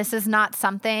 This is not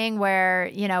something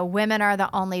where, women are the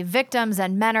only victims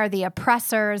and men are the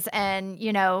oppressors and,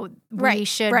 we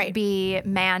should be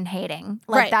man-hating.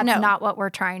 That's not what we're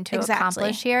trying to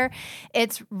accomplish here.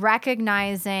 It's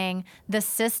recognizing the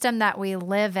system that we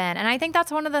live in. And I think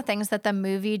that's one of the things that the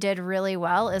movie did really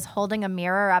well is holding a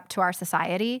mirror up to our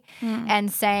society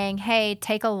and saying, hey,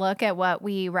 take a look at what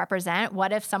we represent.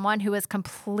 What if someone who is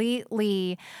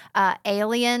completely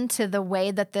alien to the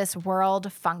way that this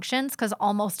world functions, because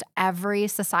almost every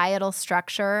societal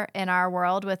structure in our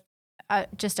world, with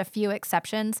just a few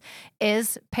exceptions,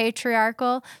 is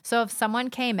patriarchal. So if someone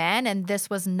came in and this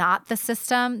was not the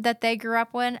system that they grew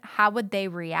up in, how would they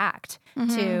react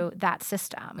to that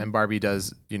system? And Barbie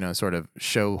does, sort of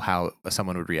show how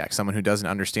someone would react. Someone who doesn't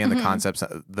understand the concepts,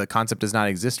 the concept does not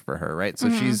exist for her, right? So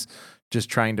she's just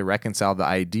trying to reconcile the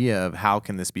idea of how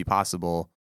can this be possible.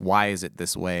 Why is it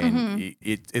this way? And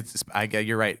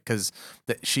you're right, because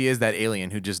she is that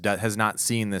alien who just has not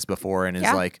seen this before and is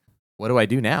like, what do I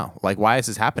do now? Like, why is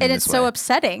this happening? And it's so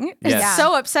upsetting. It's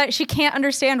so upset. She can't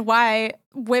understand why.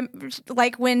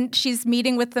 When she's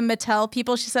meeting with the Mattel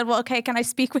people, she said, "Well, okay, can I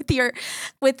speak with the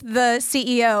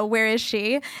CEO? Where is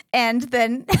she?" And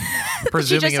then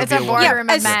presuming it's a boardroom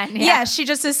of men. Yeah, she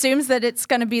just assumes that it's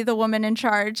going to be the woman in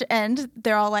charge, and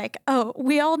they're all like, "Oh,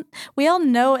 we all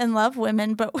know and love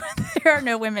women, but there are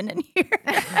no women in here."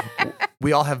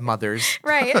 We all have mothers.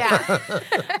 Right.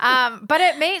 Yeah. But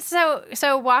it makes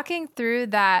so walking through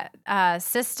that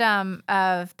system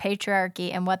of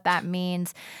patriarchy and what that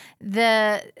means,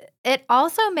 it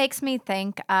also makes me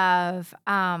think of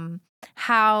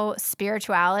how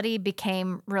spirituality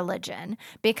became religion,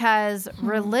 because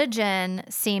religion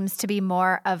seems to be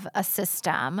more of a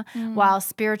system, while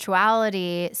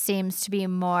spirituality seems to be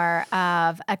more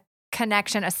of a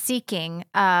connection, a seeking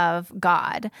of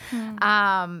God.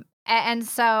 And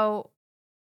so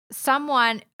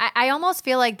I almost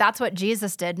feel like that's what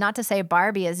Jesus did, not to say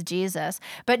Barbie is Jesus,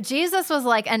 but Jesus was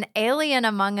like an alien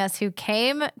among us who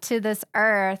came to this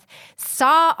earth,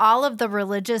 saw all of the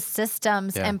religious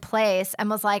systems in place and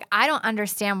was like, I don't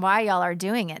understand why y'all are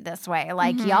doing it this way.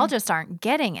 Like, y'all just aren't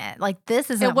getting it. Like,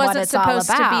 this isn't what it's all about. It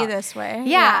wasn't supposed to be this way.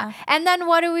 Yeah. And then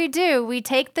what do? We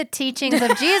take the teachings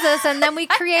of Jesus and then we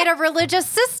create a religious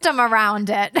system around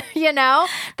it,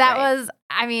 That was...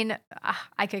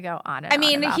 I could go on and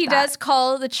on about he that. does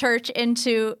call the church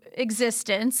into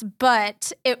existence,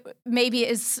 but it maybe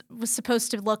was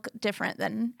supposed to look different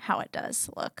than how it does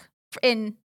look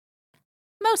in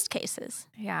most cases.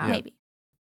 Yeah. Maybe.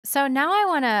 So now I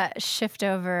want to shift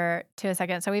over to a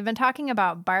second. So we've been talking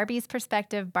about Barbie's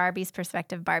perspective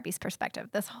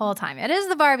this whole time. It is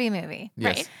the Barbie movie.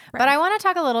 Yes. Right. But I want to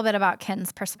talk a little bit about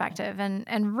Ken's perspective and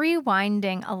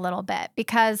rewinding a little bit,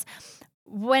 because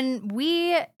when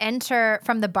we enter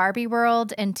from the Barbie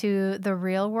world into the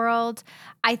real world,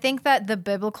 I think that the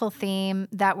biblical theme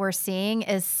that we're seeing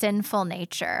is sinful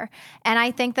nature. And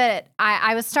I think that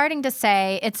I was starting to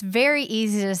say, it's very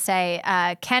easy to say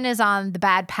Ken is on the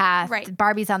bad path,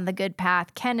 Barbie's on the good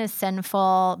path. Ken is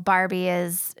sinful, Barbie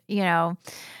is,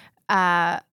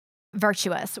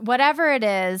 virtuous, whatever it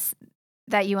is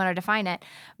that you want to define it.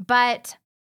 But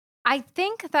I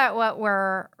think that what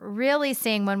we're really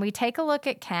seeing when we take a look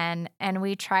at Ken and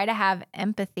we try to have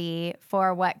empathy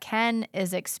for what Ken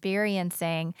is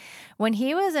experiencing, when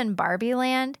he was in Barbie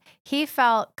land, he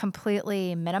felt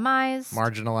completely minimized,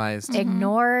 marginalized,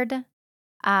 ignored,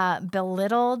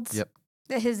 belittled. Yep.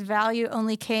 That his value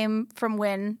only came from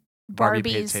when Barbie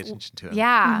paid Barbie's attention to him.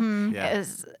 Yeah. Yeah.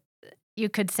 you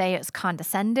could say it's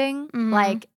condescending,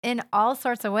 like in all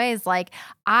sorts of ways. Like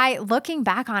looking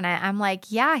back on it, I'm like,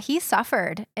 yeah, he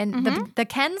suffered, and the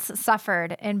Kens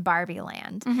suffered in Barbie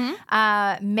Land.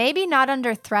 Maybe not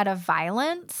under threat of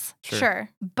violence, Sure.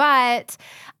 but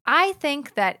I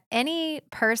think that any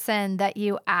person that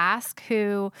you ask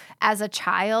who, as a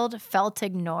child, felt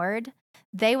ignored,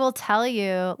 they will tell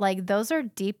you, like, those are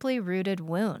deeply rooted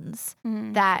wounds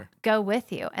that go with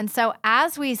you. And so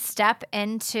as we step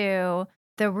into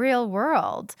the real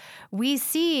world, we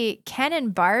see Ken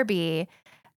and Barbie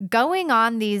going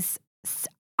on these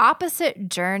opposite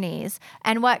journeys.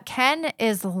 And what Ken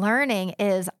is learning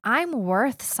is, I'm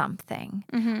worth something.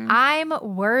 I'm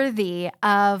worthy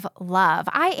of love.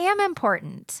 I am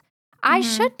important. I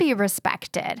should be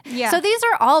respected. Yeah. So these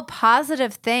are all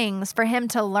positive things for him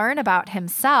to learn about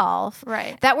himself,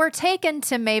 that were taken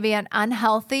to maybe an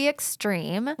unhealthy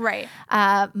extreme. Right.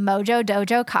 Mojo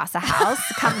Dojo Casa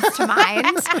House comes to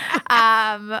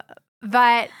mind.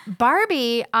 But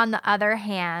Barbie, on the other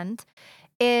hand,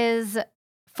 is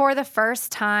for the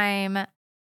first time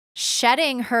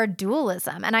shedding her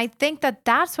dualism. And I think that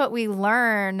that's what we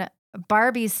learn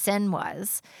Barbie's sin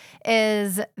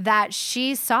is that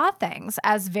she saw things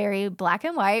as very black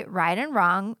and white, right and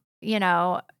wrong. You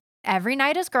know, every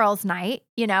night is girls' night.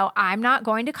 You know, I'm not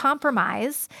going to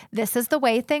compromise. This is the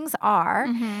way things are.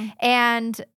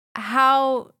 And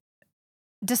how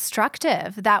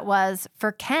destructive that was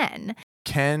for Ken.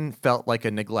 Ken felt like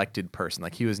a neglected person.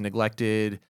 Like he was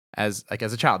neglected as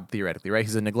a child, theoretically, right?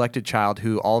 He's a neglected child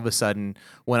who all of a sudden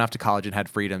went off to college and had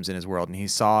freedoms in his world. And he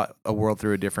saw a world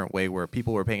through a different way where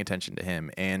people were paying attention to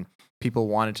him and people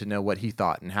wanted to know what he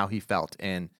thought and how he felt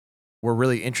and were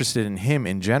really interested in him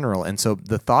in general. And so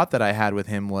the thought that I had with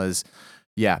him was,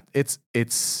 yeah,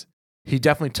 he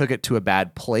definitely took it to a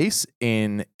bad place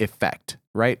in effect,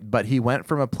 right? But he went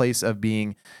from a place of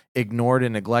being ignored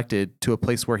and neglected to a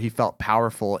place where he felt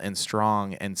powerful and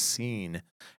strong and seen.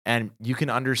 And you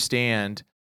can understand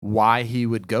why he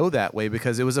would go that way,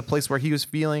 because it was a place where he was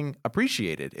feeling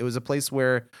appreciated. It was a place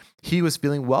where he was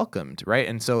feeling welcomed, right?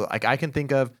 And so like I can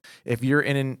think of, if you're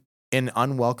in an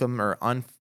unwelcome or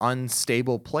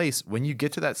unstable place, when you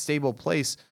get to that stable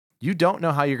place, you don't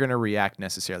know how you're going to react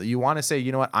necessarily. You want to say,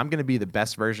 you know what, I'm going to be the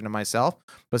best version of myself.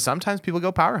 But sometimes people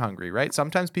go power hungry, right?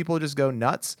 Sometimes people just go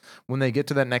nuts when they get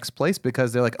to that next place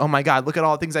because they're like, oh my God, look at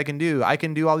all the things I can do. I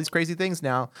can do all these crazy things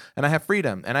now. And I have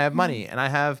freedom and I have money and I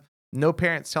have no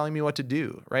parents telling me what to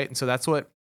do, right? And so that's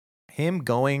what him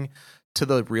going to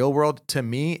the real world, to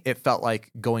me, it felt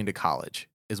like going to college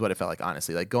is what it felt like,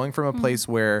 honestly. Like going from a place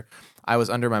where I was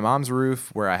under my mom's roof,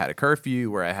 where I had a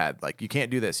curfew, where I had like, you can't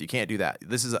do this, you can't do that.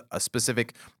 This is a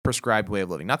specific prescribed way of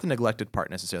living. Not the neglected part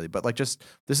necessarily, but like just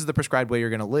this is the prescribed way you're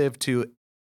going to live, to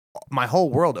my whole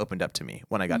world opened up to me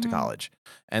when I got to college.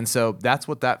 And so that's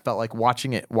what that felt like,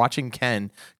 watching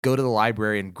Ken go to the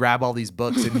library and grab all these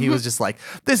books. And he was just like,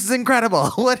 this is incredible.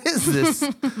 What is this?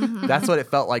 That's what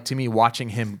it felt like to me, watching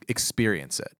him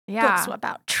experience it. Yeah. Books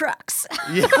about trucks.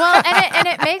 Yeah. Well, and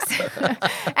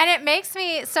it makes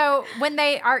me, so when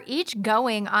they are each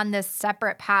going on this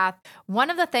separate path, one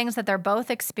of the things that they're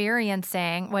both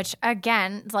experiencing, which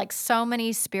again, like so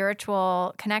many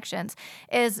spiritual connections,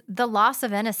 is the loss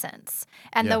of innocence.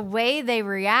 And the way they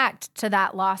react to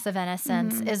that loss of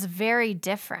innocence is very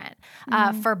different.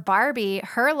 For Barbie,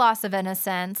 her loss of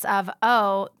innocence of,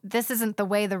 oh, this isn't the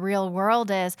way the real world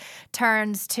is,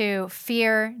 turns to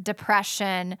fear,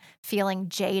 depression, feeling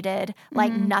jaded,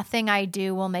 like nothing I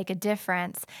do will make a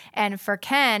difference. And for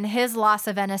Ken, his loss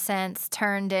of innocence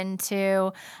turned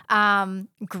into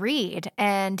greed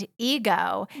and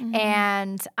ego,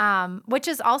 and which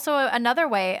is also another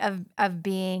way of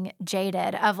being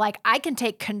jaded, of like, I can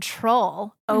take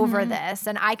control over this,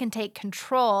 and I can take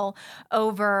control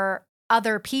over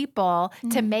other people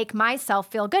to make myself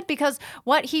feel good, because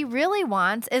what he really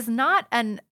wants is not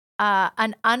an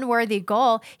unworthy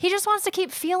goal. He just wants to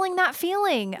keep feeling that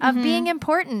feeling of being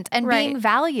important and being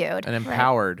valued and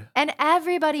empowered. And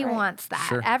everybody wants that.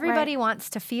 Sure. Everybody wants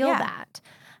to feel that.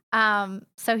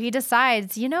 So he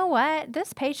decides, you know what?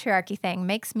 This patriarchy thing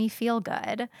makes me feel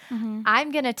good.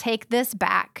 I'm going to take this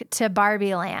back to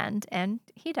Barbie Land. And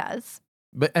he does.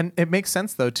 And it makes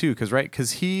sense though, too.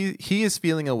 Because he is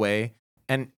feeling a way.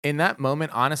 And in that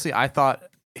moment, honestly, I thought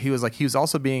he was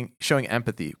also showing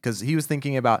empathy, because he was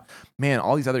thinking about, man,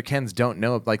 all these other Kens don't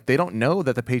know, like they don't know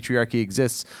that the patriarchy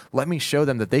exists. Let me show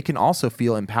them that they can also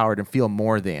feel empowered and feel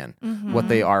more than what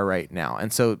they are right now.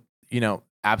 And so, you know,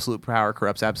 absolute power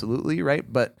corrupts absolutely, right?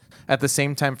 But at the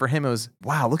same time, for him, it was,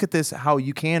 wow, look at this, how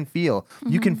you can feel.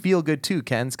 You can feel good too,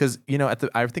 Kens. Because,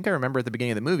 I think I remember at the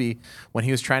beginning of the movie when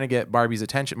he was trying to get Barbie's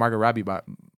attention, Margot Robbie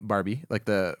Barbie, like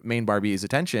the main Barbie's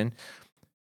attention,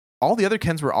 all the other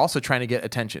Kens were also trying to get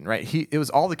attention, right? It was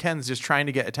all the Kens just trying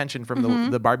to get attention from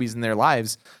the Barbies in their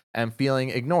lives and feeling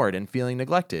ignored and feeling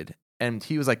neglected. And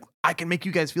he was like, I can make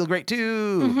you guys feel great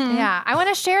too. Yeah, I want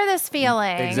to share this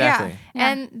feeling. Exactly.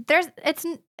 Yeah. And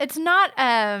it's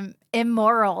not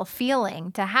immoral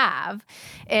feeling to have.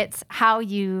 It's how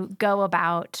you go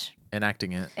about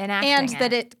enacting it. And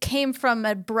that it came from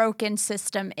a broken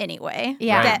system anyway.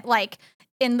 Yeah. Right. That like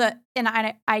in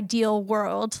an ideal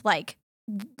world, like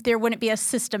there wouldn't be a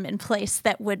system in place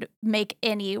that would make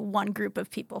any one group of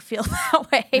people feel that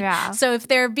way. Yeah. So if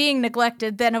they're being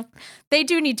neglected, then they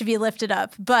do need to be lifted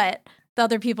up, but the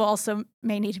other people also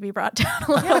may need to be brought down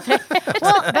a little bit.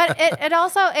 Well, but it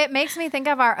also makes me think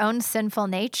of our own sinful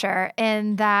nature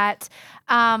in that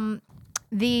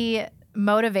the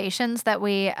motivations that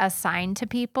we assign to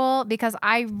people, because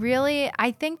I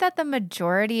think that the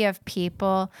majority of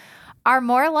people are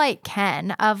more like Ken,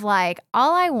 of like,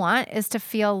 all I want is to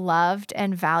feel loved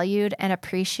and valued and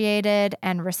appreciated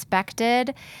and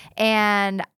respected.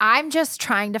 And I'm just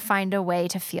trying to find a way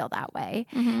to feel that way.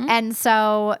 And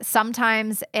so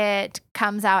sometimes it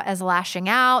comes out as lashing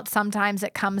out. Sometimes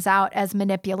it comes out as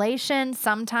manipulation.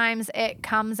 Sometimes it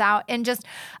comes out in just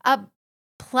a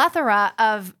plethora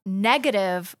of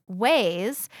negative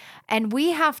ways. And we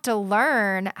have to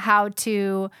learn how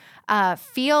to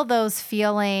feel those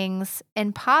feelings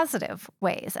in positive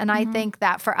ways. And I think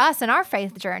that for us in our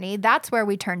faith journey, that's where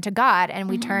we turn to God and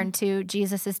we turn to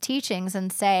Jesus's teachings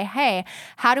and say, hey,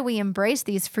 how do we embrace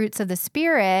these fruits of the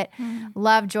Spirit?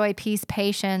 Love, joy, peace,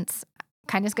 patience,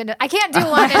 kindness, goodness. I can't do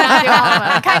one and not do all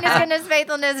of them. Kindness, goodness,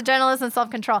 faithfulness, gentleness, and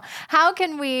self-control. How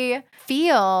can we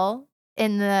feel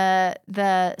in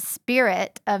the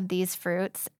spirit of these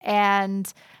fruits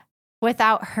and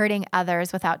without hurting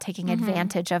others, without taking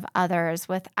advantage of others,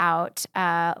 without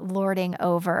lording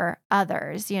over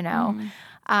others,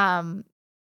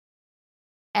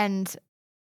 And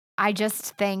I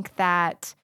just think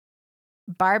that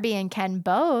Barbie and Ken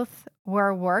both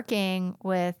were working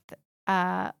with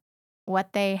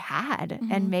what they had.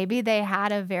 And maybe they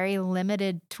had a very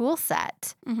limited tool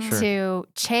set to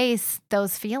chase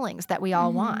those feelings that we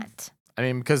all want. I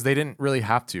mean, because they didn't really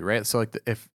have to, right? So like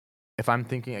if I'm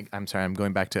thinking, I'm sorry, I'm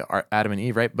going back to Adam and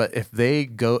Eve, right? But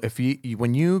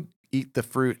when you eat the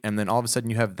fruit and then all of a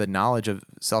sudden you have the knowledge of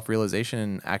self-realization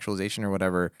and actualization or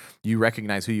whatever, you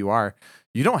recognize who you are,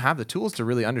 you don't have the tools to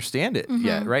really understand it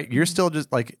yet, right? You're still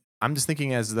just like, I'm just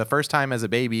thinking as the first time as a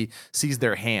baby sees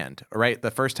their hand, right?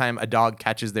 The first time a dog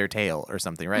catches their tail or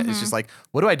something, right? It's just like,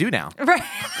 what do I do now? Right.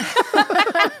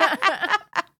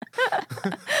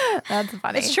 That's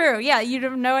funny. It's true. Yeah, you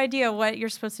have no idea what you're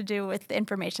supposed to do with the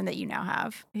information that you now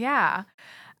have. Yeah.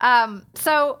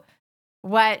 So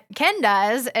what Ken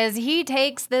does is he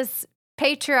takes this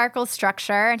patriarchal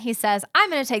structure and he says, I'm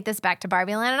going to take this back to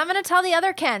Barbie Land and I'm going to tell the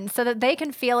other Kens so that they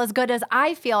can feel as good as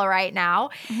I feel right now.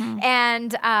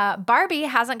 And Barbie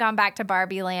hasn't gone back to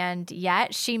Barbie Land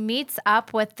yet. She meets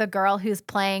up with the girl who's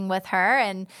playing with her,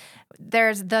 and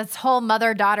there's this whole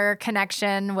mother-daughter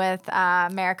connection with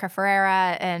America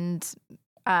Ferrera and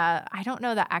I don't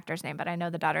know the actor's name, but I know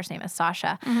the daughter's name is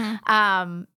Sasha.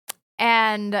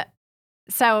 And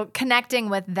so connecting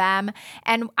with them.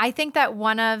 And I think that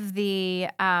one of the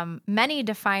many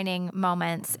defining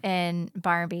moments in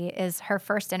Barbie is her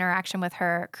first interaction with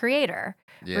her creator,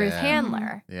 Ruth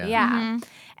Handler.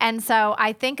 And so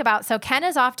I think about, so Ken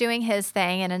is off doing his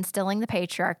thing and instilling the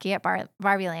patriarchy at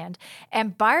Barbie Land.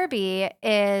 And Barbie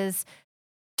is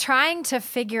trying to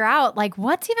figure out, like,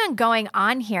 what's even going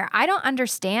on here? I don't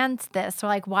understand this. So,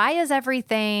 like, why is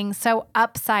everything so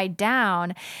upside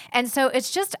down? And so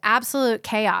it's just absolute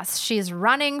chaos. She's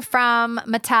running from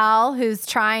Mattel, who's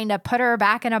trying to put her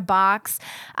back in a box.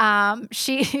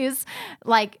 She's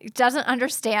like, doesn't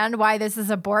understand why this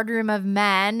is a boardroom of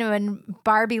men when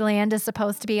Barbie Land is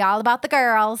supposed to be all about the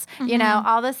girls,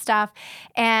 all this stuff.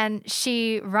 And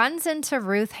she runs into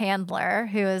Ruth Handler,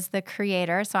 who is the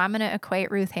creator. So I'm going to equate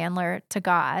Ruth Handler to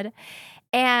God.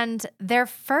 And their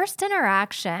first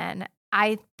interaction,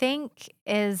 I think,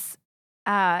 is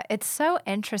it's so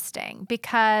interesting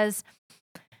because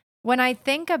when I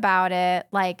think about it,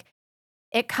 like,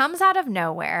 it comes out of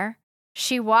nowhere.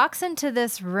 She walks into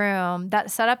this room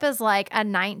that's set up as like a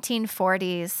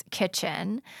 1940s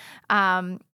kitchen.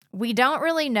 We don't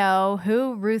really know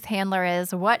who Ruth Handler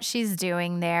is, what she's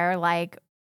doing there, like,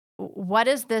 what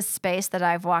is this space that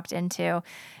I've walked into?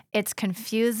 it's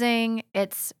confusing.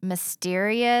 It's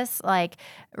mysterious. Like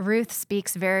Ruth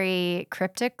speaks very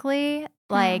cryptically,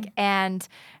 and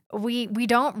we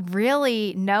don't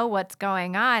really know what's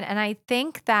going on. And I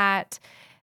think that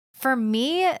for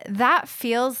me, that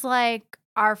feels like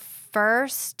our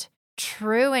first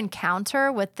true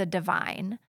encounter with the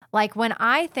divine. Like when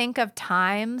I think of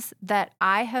times that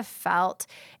I have felt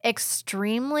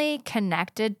extremely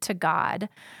connected to God,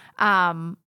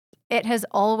 it has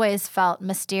always felt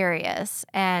mysterious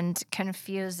and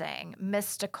confusing,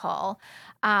 mystical.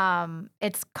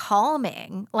 It's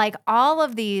calming, like all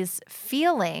of these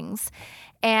feelings.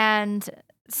 And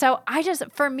so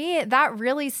for me, that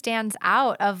really stands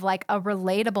out of like a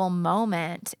relatable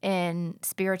moment in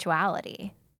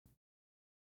spirituality.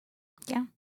 Yeah.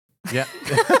 Yeah.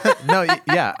 No,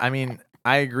 yeah. I mean,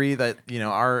 I agree that,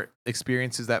 our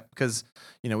experience is that because,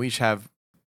 we each have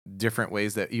different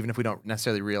ways that even if we don't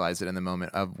necessarily realize it in the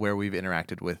moment of where we've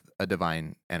interacted with a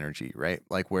divine energy, right?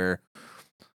 Like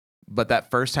but that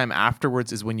first time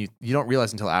afterwards is when you don't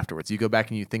realize until afterwards. You go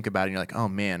back and you think about it and you're like, oh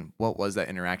man, what was that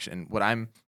interaction? And what I'm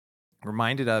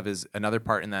reminded of is another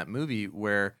part in that movie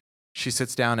where she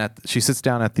sits down at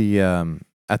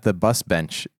the bus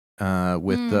bench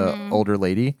with the older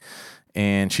lady,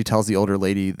 and she tells the older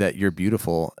lady that you're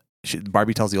beautiful.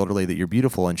 Barbie tells the older lady that you're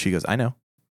beautiful, and she goes, I know.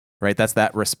 Right? That's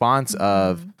that response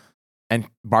of, and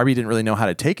Barbie didn't really know how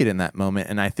to take it in that moment.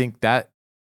 And I think that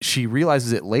she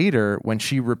realizes it later when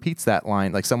she repeats that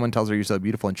line, like someone tells her you're so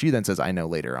beautiful, and she then says, I know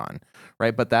later on.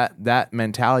 Right? But that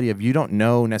mentality of you don't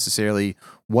know necessarily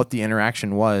what the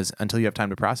interaction was until you have time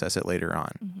to process it later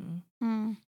on.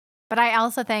 Mm-hmm. But I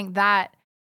also think that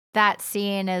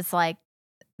scene is like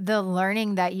the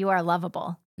learning that you are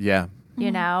lovable. Yeah.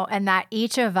 And that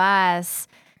each of us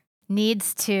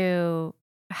needs to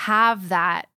have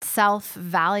that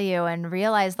self-value and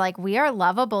realize like we are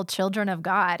lovable children of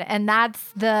God. And that's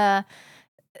the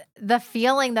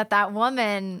feeling that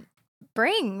woman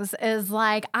brings is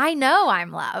like, I know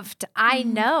I'm loved. I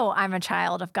know I'm a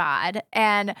child of God.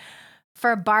 And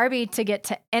for Barbie to get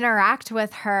to interact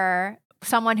with her,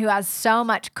 someone who has so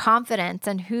much confidence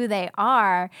in who they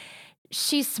are,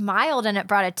 she smiled and it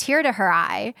brought a tear to her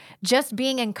eye just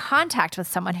being in contact with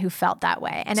someone who felt that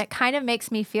way. And it kind of makes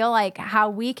me feel like how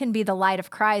we can be the light of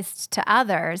Christ to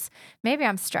others. Maybe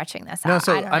I'm stretching this out. No,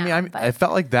 so I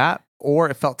felt like that, or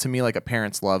it felt to me like a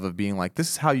parent's love of being like, this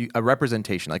is how a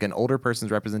representation, like an older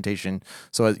person's representation.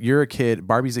 So as you're a kid,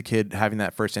 Barbie's a kid having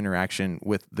that first interaction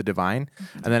with the divine.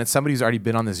 And then it's somebody who's already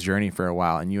been on this journey for a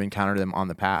while and you encounter them on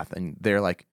the path and they're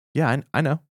like, yeah, I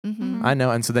know. Mm-hmm. I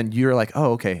know. And so then you're like,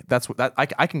 oh, okay, that's what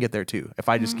I can get there too if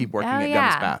I just keep working down this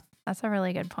path. That's a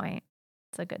really good point.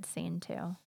 It's a good scene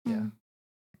too. Yeah.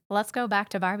 Let's go back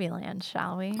to Barbie Land,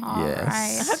 shall we? All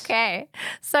right. Okay.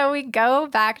 So we go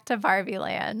back to Barbie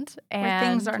Land. And where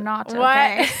things are not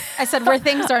okay. I said where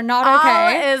things are not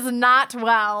okay. All is not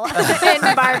well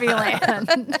in Barbie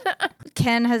Land.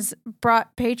 Ken has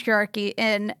brought patriarchy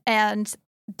in and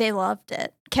they loved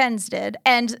it. Kens did.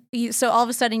 And so all of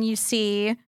a sudden you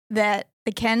see that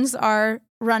the Kens are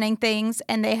running things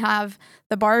and they have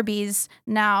the Barbies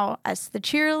now as the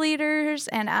cheerleaders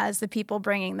and as the people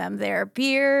bringing them their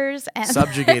beers. And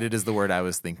subjugated is the word I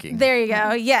was thinking. There you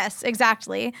go. Yes,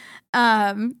 exactly.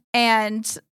 The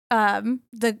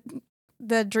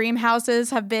dream houses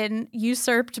have been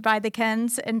usurped by the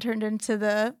Kens and turned into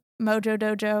the Mojo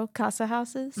Dojo Casa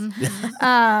houses.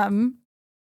 Mm-hmm.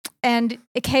 And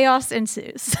chaos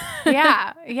ensues.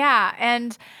 Yeah.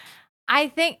 And I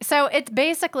think so. It's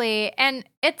basically, and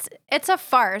it's a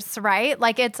farce, right?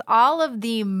 Like it's all of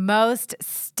the most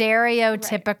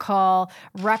stereotypical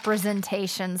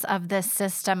representations of this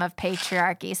system of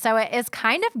patriarchy. So it is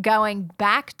kind of going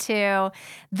back to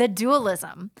the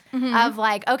dualism of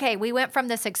like, okay, we went from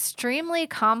this extremely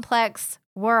complex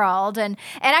world, and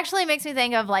it actually makes me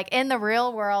think of like in the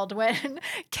real world when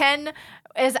Ken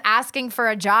is asking for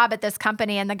a job at this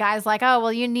company and the guy's like, oh,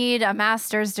 well, you need a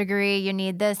master's degree, you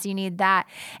need this, you need that.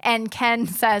 And Ken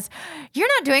says, you're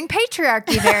not doing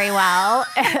patriarchy very well.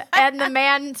 And the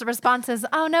man's response is,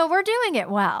 oh, no, we're doing it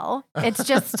well. It's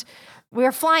just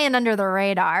we're flying under the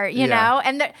radar, you know?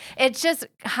 And it just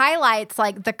highlights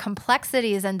like the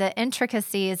complexities and the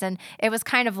intricacies. And it was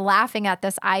kind of laughing at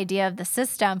this idea of the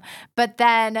system. But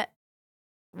then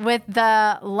with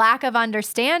the lack of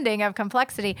understanding of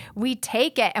complexity, we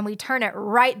take it and we turn it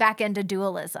right back into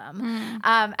dualism.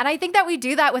 And I think that we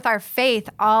do that with our faith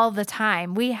all the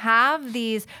time. We have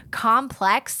these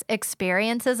complex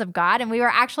experiences of God. And we were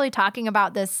actually talking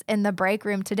about this in the break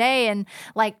room today, and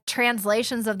like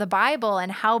translations of the Bible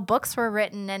and how books were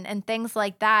written and things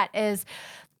like that is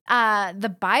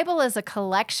the Bible is a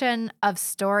collection of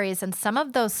stories, and some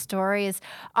of those stories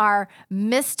are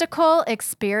mystical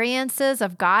experiences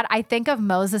of God. I think of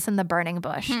Moses in the burning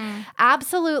bush.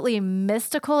 Absolutely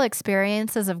mystical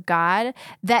experiences of God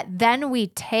that then we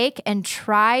take and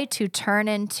try to turn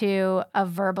into a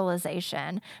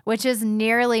verbalization, which is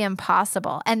nearly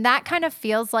impossible. And that kind of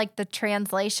feels like the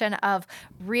translation of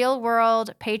real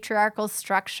world patriarchal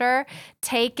structure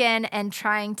taken and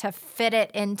trying to fit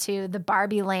it into the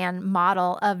Barbie land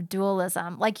model of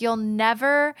dualism. Like you'll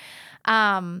never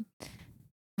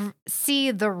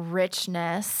see the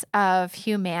richness of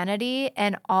humanity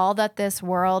and all that this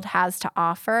world has to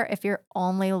offer if you're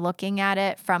only looking at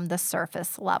it from the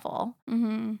surface level.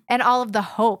 And all of the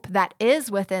hope that is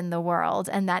within the world,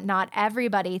 and that not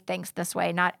everybody thinks this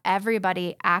way, not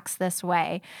everybody acts this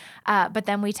way. But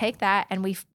then we take that and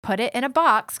we put it in a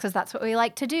box, because that's what we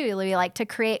like to do. We like to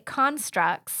create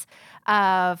constructs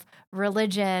of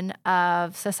religion,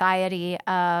 of society,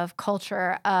 of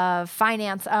culture, of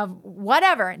finance, of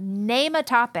whatever. Name a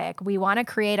topic. We want to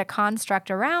create a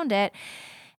construct around it.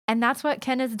 And that's what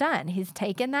Ken has done. He's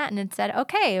taken that and said,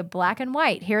 okay, black and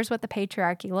white, here's what the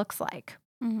patriarchy looks like.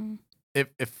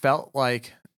 It felt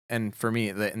like, and for me,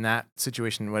 in that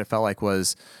situation, what it felt like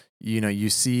was, you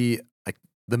see like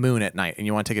the moon at night and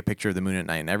you want to take a picture of the moon at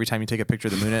night. And every time you take a picture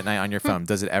of the moon at night on your phone,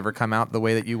 does it ever come out the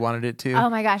way that you wanted it to? Oh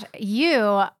my gosh.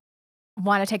 You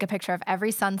want to take a picture of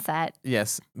every sunset.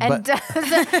 Yes. And But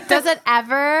does it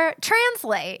ever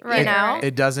translate, you know?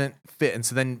 it doesn't fit. And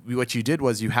so then what you did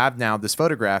was you have now this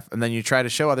photograph, and then you try to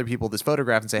show other people this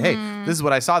photograph and say, hey, this is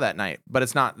what I saw that night, but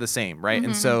it's not the same, right?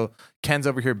 And so Ken's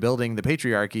over here building the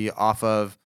patriarchy off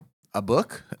of a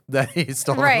book that he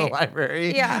stole from the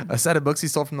library, a set of books he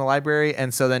stole from the library.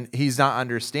 And so then he's not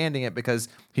understanding it because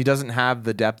he doesn't have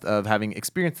the depth of having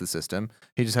experienced the system.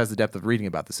 He just has the depth of reading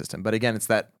about the system. But again, it's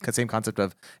that same concept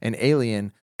of an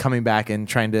alien coming back and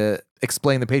trying to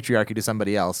explain the patriarchy to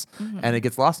somebody else, and it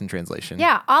gets lost in translation.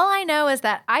 Yeah, all I know is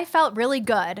that I felt really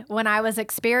good when I was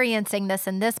experiencing this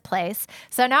in this place.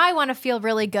 So now I want to feel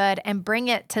really good and bring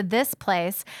it to this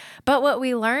place. But what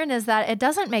we learn is that it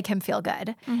doesn't make him feel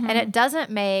good, and it doesn't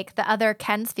make the other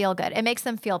Kens feel good. It makes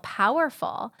them feel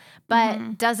powerful,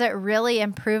 but does it really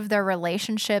improve their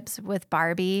relationships with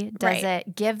Barbie? Does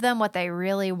it give them what they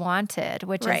really wanted,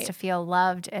 which is to feel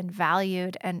loved and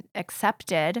valued and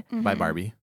accepted By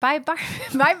Barbie. By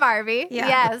Barbie,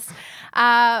 yes.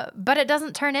 But it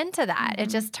doesn't turn into that. It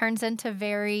just turns into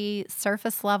very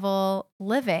surface level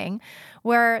living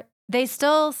where they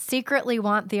still secretly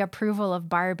want the approval of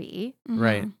Barbie.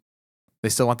 Right. They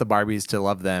still want the Barbies to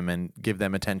love them and give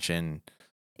them attention.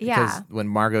 Because when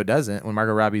Margot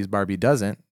Robbie's Barbie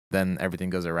doesn't, then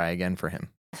everything goes awry again for him.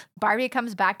 Barbie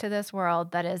comes back to this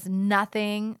world that is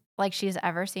nothing like she's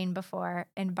ever seen before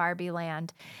in Barbie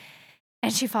land.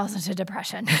 And she falls into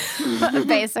depression,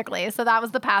 basically. So that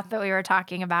was the path that we were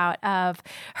talking about of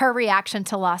her reaction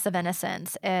to loss of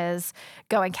innocence is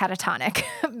going catatonic,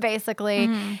 basically.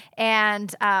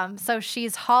 And so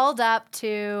she's hauled up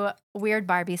to Weird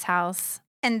Barbie's house.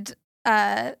 And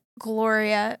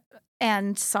Gloria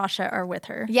and Sasha are with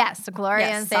her. Yes, Gloria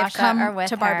and Sasha are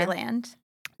with her. To Barbie Land.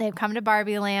 They've come to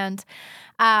Barbie Land.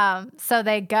 So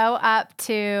they go up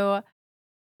to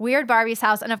Weird Barbie's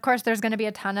house, and of course, there's going to be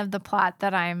a ton of the plot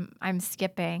that I'm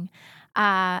skipping.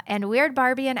 And Weird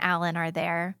Barbie and Alan are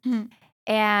there.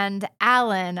 And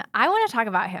Alan, I want to talk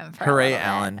about him for Hooray, a little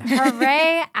Alan. bit.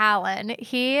 Hooray, Alan.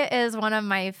 He is one of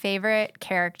my favorite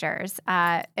characters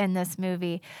in this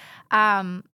movie.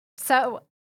 So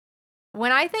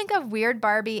when I think of Weird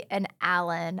Barbie and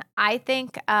Alan, I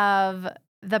think of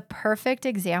the perfect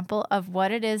example of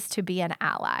what it is to be an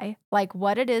ally, like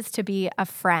what it is to be a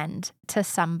friend to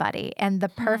somebody, and the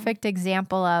perfect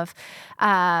example of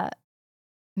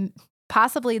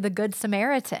possibly the Good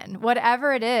Samaritan,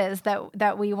 whatever it is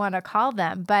that we want to call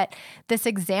them. But this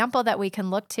example that we can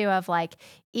look to of like,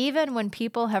 even when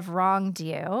people have wronged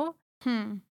you,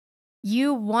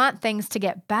 you want things to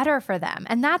get better for them.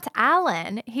 And that's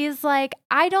Alan. He's like,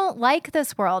 I don't like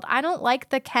this world. I don't like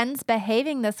the Kens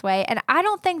behaving this way. And I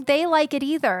don't think they like it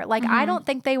either. Like, I don't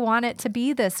think they want it to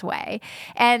be this way.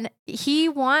 And he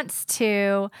wants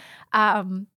to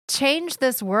change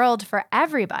this world for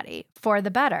everybody for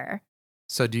the better.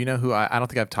 So do you know who I don't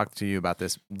think I've talked to you about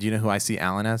this. Do you know who I see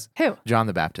Alan as? Who? John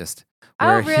the Baptist. Oh,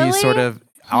 Where really? he's sort of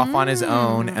off on his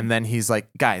own, and then he's like,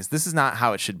 guys, this is not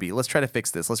how it should be. Let's try to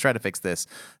fix this. Let's try to fix this.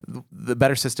 The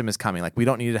better system is coming. Like, we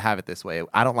don't need to have it this way.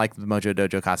 I don't like the Mojo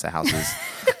Dojo Casa houses.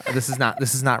 This is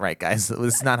not right, guys.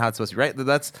 This is not how it's supposed to be, right?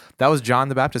 That was John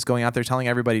the Baptist going out there telling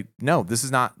everybody, no, this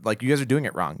is not, like, you guys are doing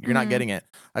it wrong. You're not getting it.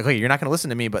 Like, okay, you're not going to listen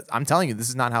to me, but I'm telling you, this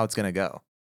is not how it's going to go.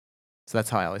 So that's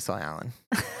how I always saw Alan.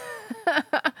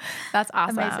 That's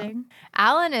awesome. Amazing.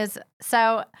 Alan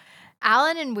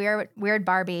and Weird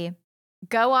Barbie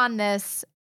go on this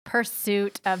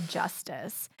pursuit of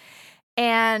justice.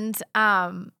 And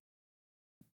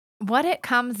what it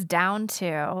comes down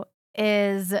to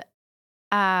is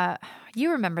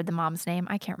you remembered the mom's name.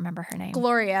 I can't remember her name.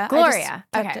 Gloria. Gloria.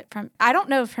 I just Okay. it from. I don't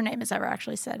know if her name is ever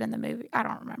actually said in the movie. I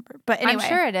don't remember. But anyway. I'm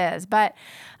sure it is. But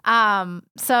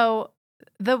so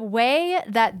the way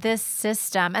that this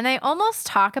system, and they almost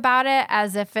talk about it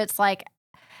as if it's like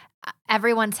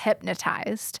everyone's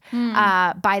hypnotized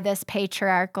by this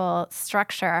patriarchal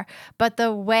structure. But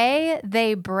the way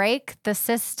they break the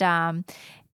system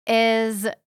is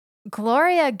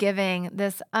Gloria giving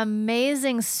this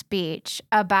amazing speech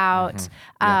about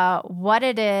what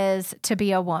it is to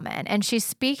be a woman. And she's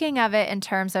speaking of it in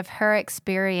terms of her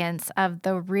experience of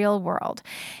the real world.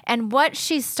 And what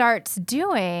she starts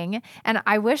doing, and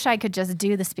I wish I could just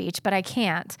do the speech, but I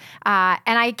can't.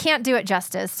 And I can't do it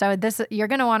justice. So you're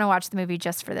going to want to watch the movie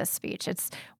just for this speech.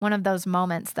 It's one of those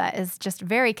moments that is just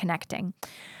very connecting.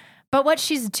 But what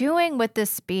she's doing with this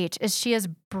speech is she is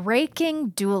breaking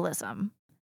dualism.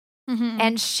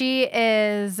 And she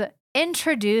is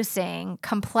introducing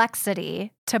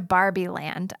complexity to Barbie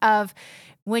land of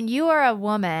when you are a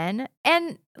woman,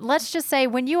 and let's just say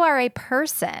when you are a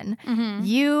person,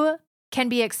 you can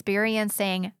be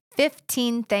experiencing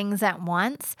 15 things at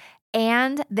once,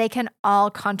 and they can all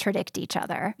contradict each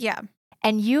other. Yeah.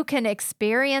 And you can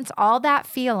experience all that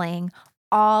feeling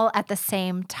all at the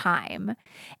same time.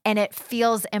 And it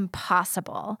feels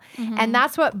impossible. And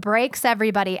that's what breaks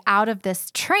everybody out of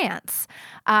this trance.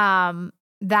 And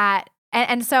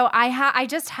so I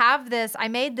just have this, I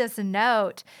made this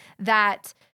note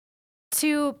that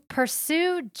to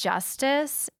pursue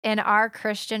justice in our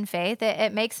Christian faith,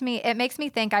 it makes me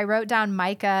think. I wrote down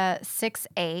Micah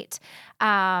 6:8,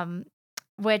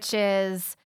 which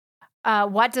is,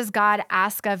 what does God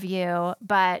ask of you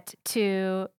but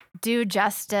to do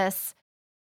justice,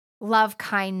 love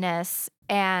kindness,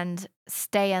 and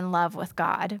stay in love with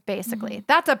God, basically.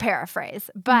 That's a paraphrase.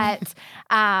 But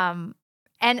and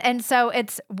so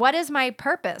it's, what is my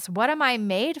purpose? What am I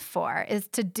made for? Is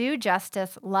to do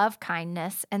justice, love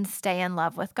kindness, and stay in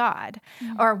love with God.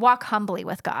 Or walk humbly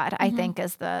with God, I think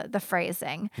is the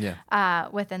phrasing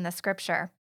within the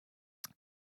scripture.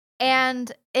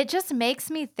 And it just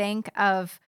makes me think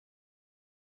of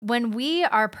when we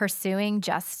are pursuing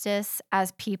justice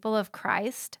as people of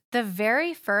Christ, the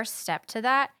very first step to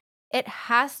that, it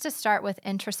has to start with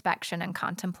introspection and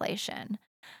contemplation.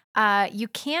 You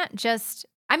can't just,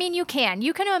 you can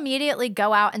immediately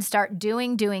go out and start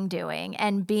doing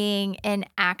and being in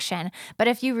action. But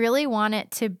if you really want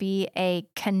it to be a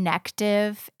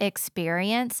connective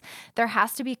experience, there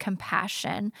has to be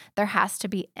compassion. There has to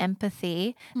be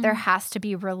empathy. There has to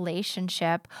be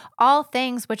relationship, all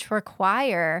things which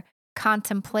require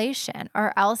contemplation,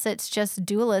 or else it's just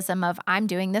dualism of I'm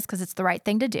doing this because it's the right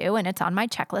thing to do and it's on my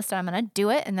checklist and I'm going to do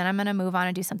it and then I'm going to move on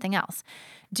and do something else.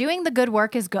 Doing the good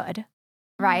work is good.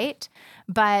 Right?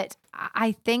 But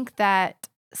I think that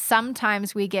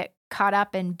sometimes we get caught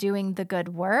up in doing the good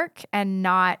work and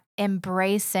not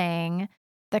embracing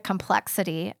the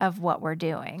complexity of what we're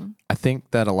doing. I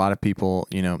think that a lot of people,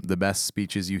 the best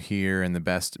speeches you hear and the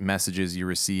best messages you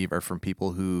receive are from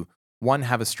people who, one,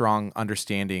 have a strong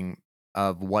understanding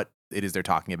of what it is they're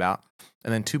talking about,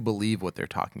 and then two, believe what they're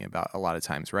talking about a lot of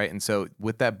times, right? And so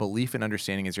with that belief and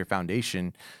understanding as your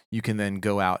foundation, you can then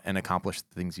go out and accomplish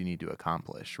the things you need to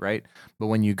accomplish, right? But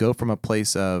when you go from a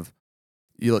place of,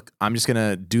 I'm just going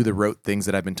to do the rote things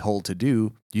that I've been told to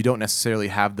do, you don't necessarily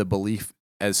have the belief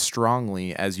as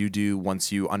strongly as you do once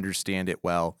you understand it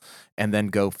well, and then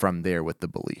go from there with the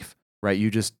belief, right?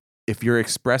 If you're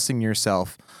expressing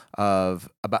yourself on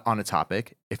a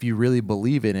topic, if you really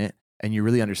believe in it, and you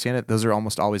really understand it, those are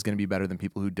almost always going to be better than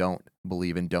people who don't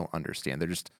believe and don't understand. They're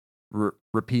just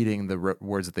repeating the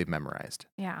words that they've memorized.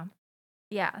 Yeah.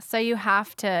 Yeah. So you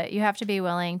have to be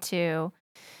willing to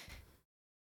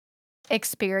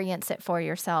experience it for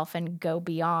yourself and go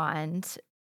beyond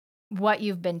what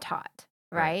you've been taught,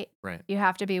 right? Right. You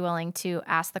have to be willing to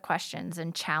ask the questions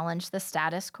and challenge the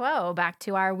status quo. Back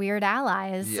to our weird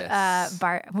allies, Yes.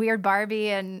 Weird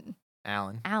Barbie and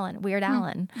Weird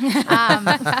Alan.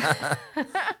 I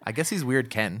guess he's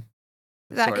Weird Ken.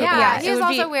 That could- Yeah, it he was would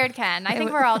also be- Weird Ken. I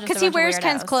think we're all just because he wears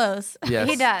Ken's weirdos. clothes. Yes.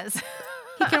 He does.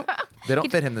 They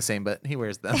don't fit him the same, but he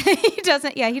wears them. He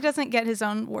doesn't. Yeah, he doesn't get his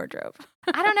own wardrobe.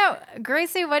 I don't know,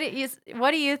 Gracie. What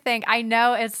do you think? I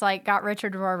know it's like got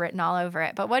Richard Rohr written all over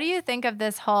it, but what do you think of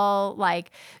this whole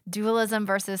like dualism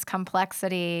versus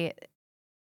complexity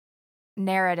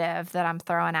narrative that I'm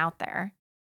throwing out there.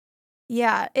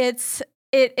 Yeah, it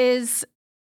is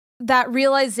that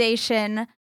realization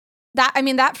that, I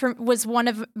mean, was one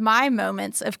of my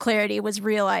moments of clarity, was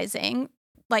realizing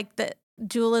like that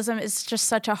dualism is just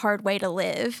such a hard way to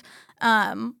live.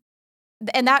 And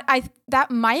that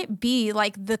might be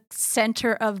like the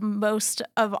center of most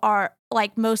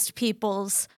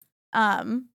people's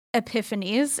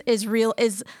epiphanies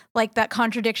is like that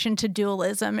contradiction to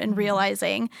dualism, and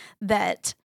realizing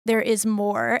that there is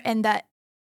more, and that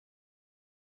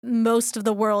most of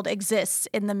the world exists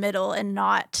in the middle and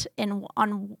not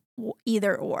on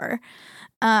either or.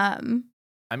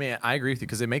 I mean, I agree with you,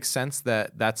 because it makes sense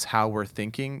that that's how we're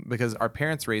thinking, because our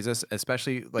parents raise us,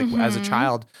 especially like as a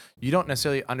child, you don't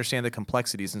necessarily understand the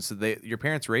complexities. And so your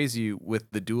parents raise you with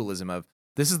the dualism of,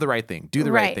 this is the right thing, do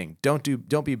the right thing. Don't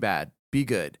be bad, be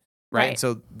good. Right. And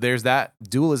so there's that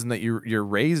dualism that you're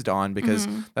raised on, because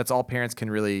that's all parents can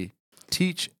really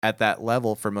teach at that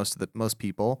level for most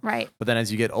people. Right. But then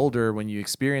as you get older, when you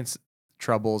experience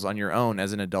troubles on your own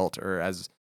as an adult, or as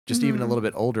just even a little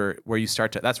bit older,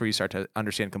 that's where you start to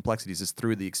understand complexities, is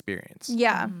through the experience.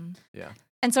 Yeah. Yeah.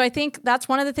 And so I think that's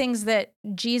one of the things that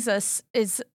Jesus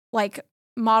is like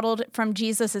modeled from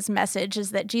Jesus's message,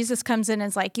 is that Jesus comes in and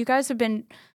is like, you guys have been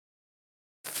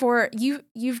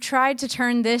you've tried to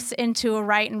turn this into a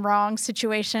right and wrong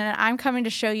situation, and I'm coming to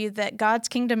show you that God's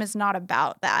kingdom is not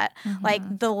about that.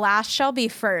 Like, the last shall be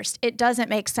first. It doesn't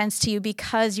make sense to you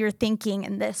because you're thinking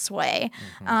in this way.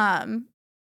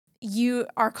 You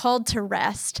are called to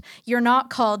rest. You're not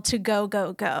called to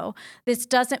go. This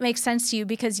doesn't make sense to you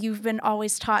because you've been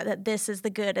always taught that this is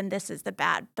the good and this is the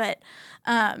bad. But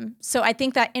so I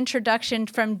think that introduction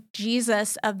from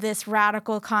Jesus of this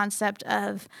radical concept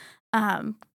of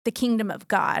the kingdom of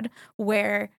God,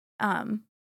 where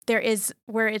it's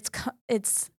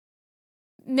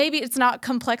maybe it's not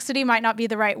complexity, might not be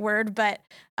the right word, but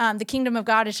the kingdom of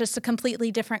God is just a completely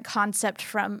different concept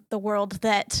from the world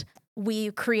that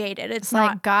we created. It's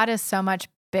not, like God is so much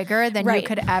bigger than you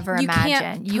could ever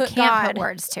imagine. You can't put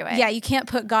words to it. Yeah, you can't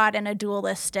put God in a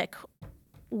dualistic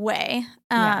way.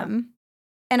 And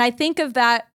I think of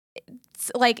that,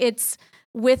 it's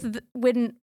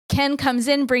when Ken comes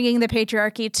in bringing the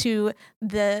patriarchy to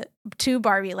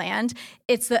Barbie land,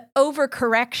 it's the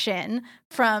overcorrection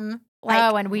from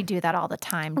like, and we do that all the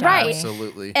time, don't right? we?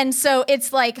 Absolutely. And so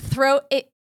it's like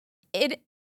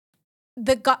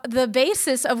the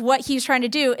basis of what he's trying to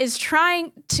do is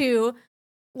trying to,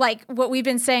 like what we've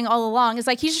been saying all along, is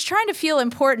like he's just trying to feel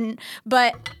important,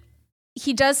 but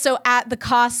he does so at the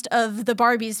cost of the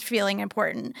Barbies feeling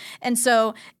important. And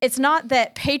so it's not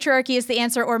that patriarchy is the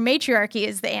answer or matriarchy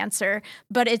is the answer,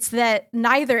 but it's that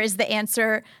neither is the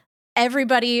answer.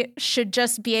 Everybody should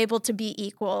just be able to be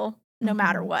equal no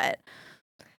matter what.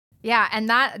 Yeah, and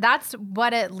that's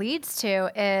what it leads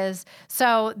to is,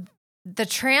 so the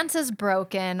trance is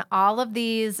broken. All of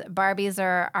these Barbies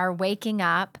are waking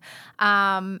up.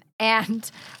 And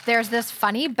there's this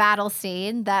funny battle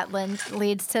scene that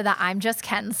leads to the I'm Just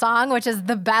Ken song, which is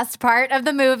the best part of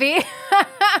the movie.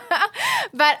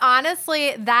 But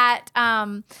honestly, that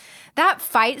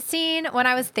fight scene, when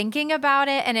I was thinking about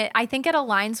it, and I think it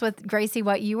aligns with, Gracie,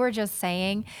 what you were just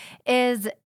saying, is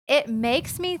it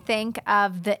makes me think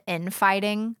of the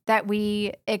infighting that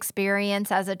we experience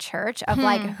as a church of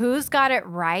like, who's got it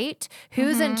right?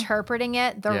 Who's interpreting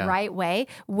it the right way?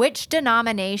 Which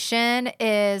denomination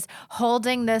is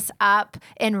holding this up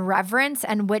in reverence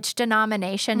and which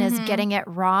denomination is getting it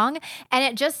wrong? And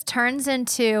it just turns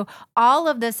into all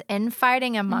of this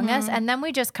infighting among us. And then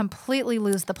we just completely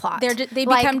lose the plot. They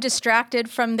become distracted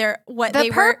from they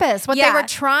were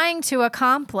trying to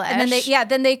accomplish. And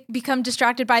then they become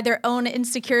distracted by their own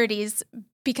insecurities,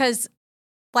 because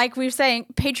like we were saying,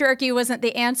 patriarchy wasn't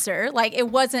the answer. Like, it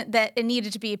wasn't that it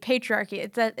needed to be a patriarchy,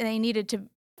 it's that they needed to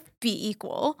be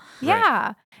equal. Yeah.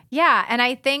 Right. Yeah. And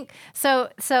I think so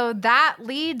that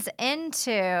leads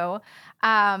into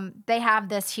they have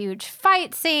this huge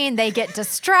fight scene. They get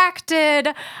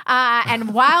distracted.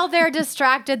 And while they're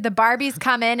distracted, the Barbies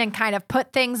come in and kind of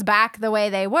put things back the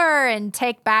way they were and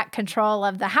take back control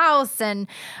of the house and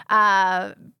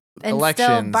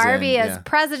instill Barbie as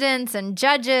presidents and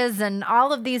judges and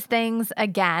all of these things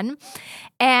again.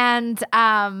 And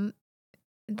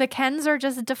the Kens are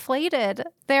just deflated.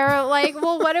 They're like,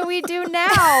 well, what do we do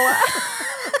now?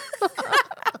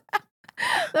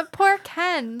 The poor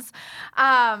Kens.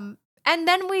 And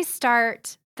then we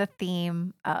start the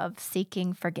theme of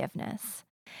seeking forgiveness.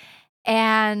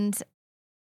 And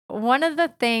one of the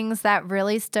things that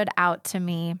really stood out to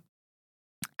me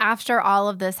after all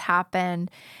of this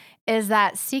happened is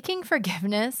that seeking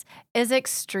forgiveness is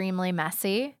extremely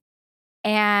messy.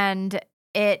 and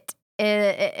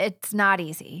it's not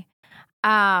easy.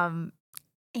 And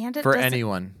it For doesn't-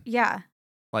 anyone. Yeah.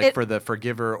 Like for the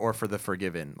forgiver or for the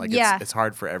forgiven. Like it's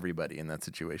hard for everybody in that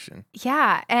situation.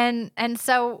 Yeah. And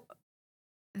so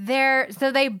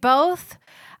they both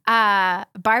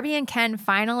Barbie and Ken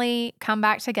finally come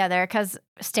back together because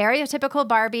stereotypical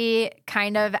Barbie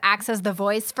kind of acts as the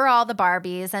voice for all the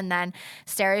Barbies, and then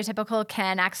stereotypical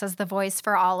Ken acts as the voice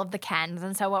for all of the Kens.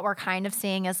 And so what we're kind of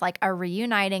seeing is like a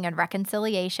reuniting and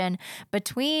reconciliation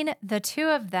between the two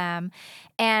of them.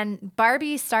 And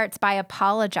Barbie starts by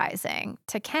apologizing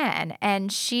to Ken,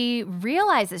 and she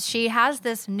realizes she has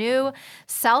this new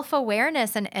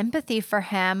self-awareness and empathy for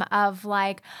him of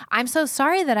like, I'm so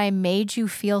sorry that I made you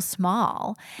feel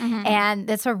small. And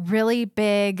it's a really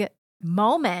big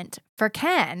moment for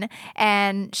Ken.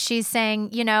 And she's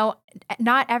saying, you know,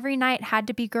 not every night had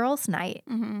to be girls' night,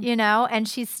 you know, and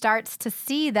she starts to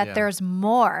see that there's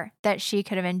more that she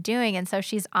could have been doing. And so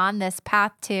she's on this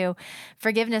path to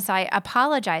forgiveness by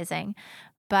apologizing.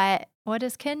 But what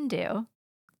does Ken do?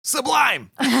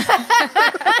 Sublime.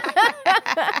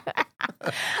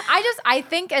 I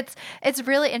think it's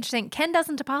really interesting. Ken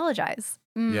doesn't apologize.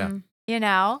 Yeah. You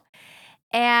know?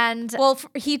 And well,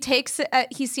 he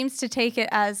seems to take it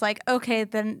as like, okay,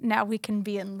 then now we can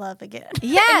be in love again.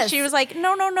 Yes. And she was like,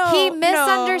 no. He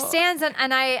misunderstands.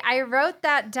 And I wrote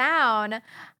that down.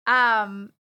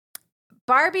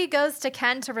 Barbie goes to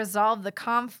Ken to resolve the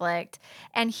conflict,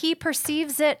 and he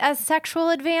perceives it as sexual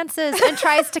advances and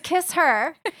tries to kiss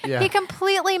her. Yeah. He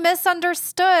completely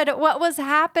misunderstood what was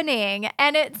happening.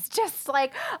 And it's just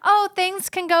like, oh, things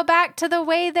can go back to the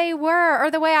way they were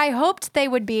or the way I hoped they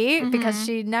would be, because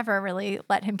she never really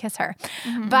let him kiss her.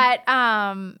 But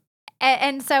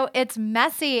and so it's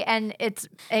messy, and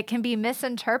it can be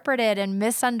misinterpreted and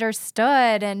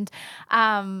misunderstood. And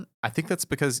I think that's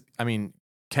because,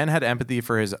 Ken had empathy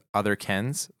for his other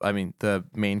Kens. The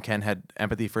main Ken had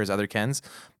empathy for his other Kens,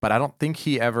 but I don't think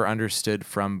he ever understood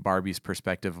from Barbie's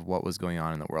perspective of what was going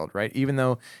on in the world, right? Even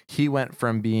though he went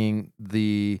from being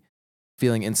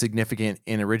feeling insignificant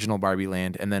in original Barbie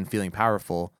land and then feeling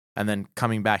powerful, and then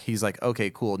coming back, he's like, okay,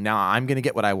 cool. Now I'm going to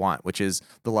get what I want, which is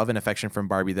the love and affection from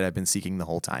Barbie that I've been seeking the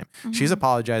whole time. She's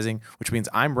apologizing, which means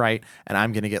I'm right, and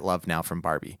I'm going to get love now from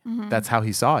Barbie. That's how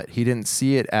he saw it. He didn't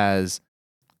see it as,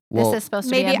 well, this is supposed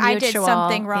to maybe be a mutual, I did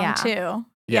something wrong too.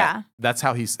 Yeah. That's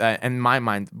how he's, in my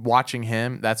mind, watching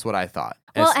him, that's what I thought.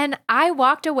 Well, and I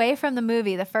walked away from the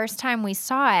movie the first time we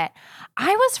saw it.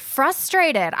 I was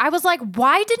frustrated. I was like,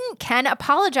 why didn't Ken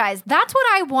apologize? That's what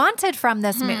I wanted from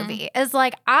this movie, is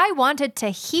like, I wanted to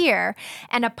hear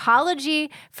an apology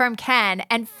from Ken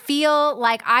and feel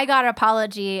like I got an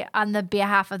apology on the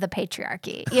behalf of the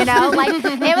patriarchy. You know, like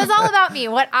it was all about me,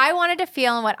 what I wanted to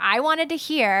feel and what I wanted to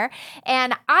hear.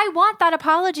 And I want that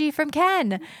apology from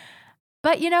Ken.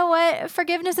 But you know what?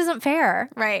 Forgiveness isn't fair.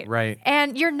 Right.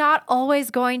 And you're not always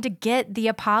going to get the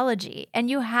apology. And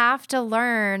you have to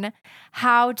learn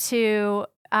how to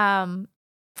not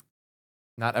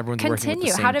everyone's working with the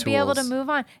continue, same how to be able to tools.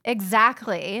 move on.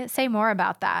 Exactly. Say more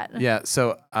about that. Yeah.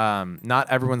 So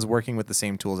not everyone's working with the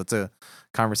same tools. It's a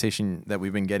conversation that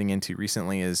we've been getting into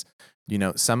recently is,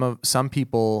 some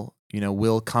people,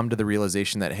 will come to the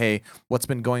realization that, hey, what's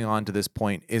been going on to this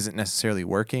point isn't necessarily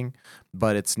working,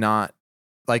 but it's not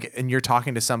like, and you're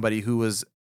talking to somebody who was,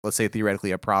 let's say,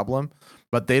 theoretically a problem,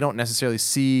 but they don't necessarily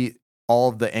see all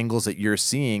of the angles that you're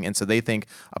seeing. And so they think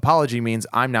apology means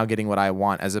I'm now getting what I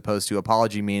want, as opposed to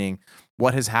apology meaning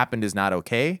what has happened is not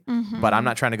okay, but I'm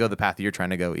not trying to go the path that you're trying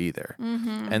to go either.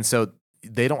 And so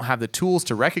they don't have the tools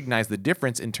to recognize the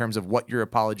difference in terms of what your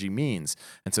apology means.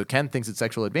 And so Ken thinks it's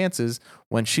sexual advances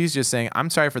when she's just saying,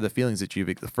 I'm sorry for the feelings that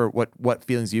for what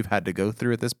feelings you've had to go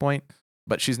through at this point.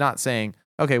 But she's not saying,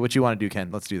 okay, what you want to do, Ken,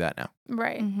 let's do that now.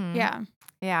 Right. Yeah.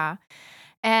 Yeah.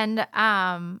 And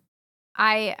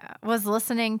I was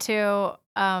listening to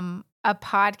a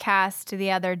podcast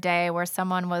the other day where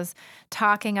someone was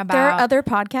talking about. There are other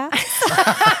podcasts?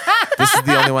 This is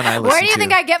the only one I listen to. Where do you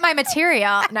think I get my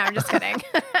material? No, I'm just kidding.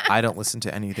 I don't listen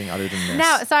to anything other than this.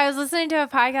 No, so I was listening to a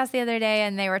podcast the other day,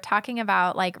 and they were talking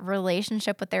about like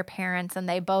relationship with their parents, and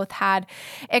they both had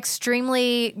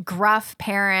extremely gruff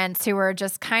parents who were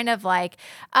just kind of like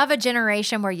of a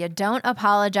generation where you don't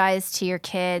apologize to your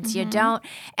kids, you don't.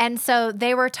 And so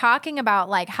they were talking about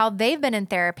like how they've been in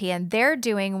therapy and they're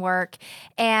doing work,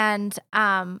 and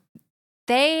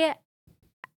they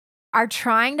are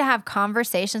trying to have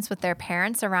conversations with their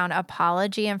parents around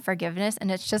apology and forgiveness,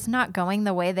 and it's just not going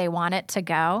the way they want it to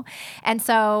go. And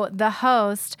so the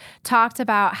host talked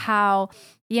about how,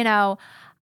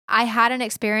 I had an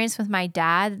experience with my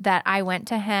dad that I went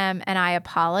to him and I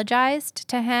apologized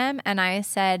to him. And I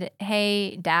said,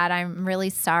 hey, Dad, I'm really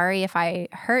sorry if I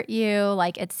hurt you.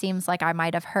 Like, it seems like I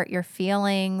might have hurt your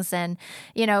feelings. And,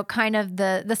 kind of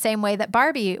the same way that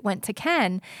Barbie went to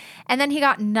Ken. And then he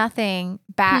got nothing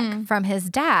back from his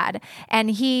dad.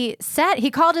 And he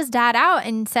called his dad out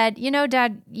and said,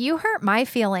 Dad, you hurt my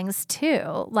feelings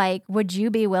too. Like, would you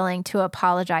be willing to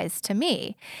apologize to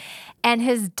me? And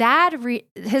his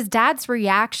dad's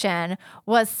reaction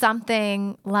was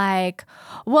something like,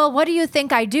 well, what do you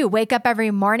think I do? Wake up every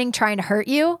morning trying to hurt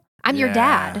you? I'm your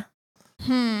dad.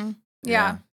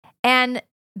 Yeah. And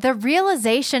the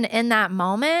realization in that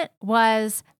moment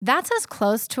was that's as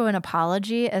close to an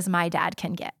apology as my dad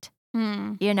can get.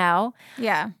 Yeah.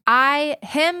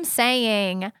 Him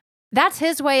saying, that's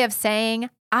his way of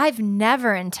saying, I've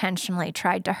never intentionally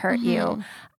tried to hurt you.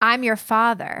 I'm your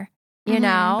father. And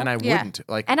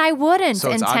I wouldn't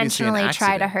so intentionally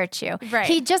try to hurt you. Right.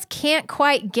 He just can't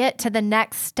quite get to the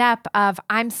next step of,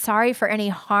 I'm sorry for any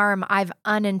harm I've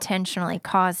unintentionally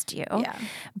caused you. Yeah.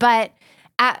 But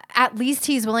at least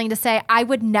he's willing to say, I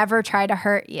would never try to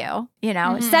hurt you.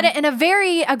 Said it in a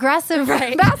very aggressive,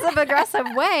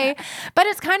 passive-aggressive way. But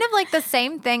it's kind of like the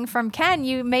same thing from Ken.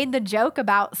 You made the joke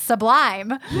about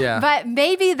sublime. Yeah. But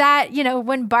maybe that,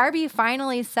 when Barbie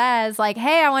finally says, like,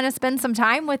 hey, I want to spend some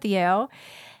time with you,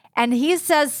 and he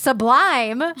says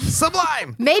sublime.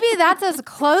 Sublime! Maybe that's as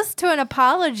close to an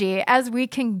apology as we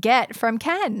can get from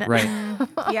Ken. Right.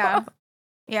 Yeah.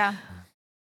 Yeah.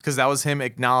 Because that was him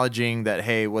acknowledging that,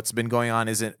 hey, what's been going on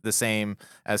isn't the same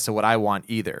as to what I want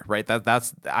either, right?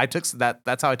 That's how I took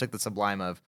the sublime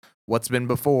of what's been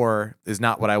before is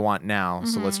not what I want now.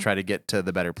 So let's try to get to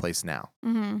the better place now.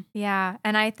 Yeah.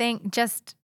 And I think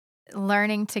just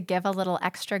learning to give a little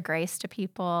extra grace to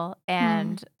people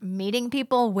and meeting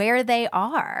people where they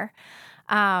are.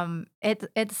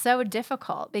 It's so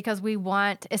difficult because we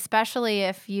want, especially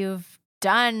if you've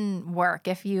done work,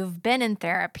 if you've been in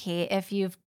therapy, if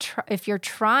you're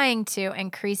trying to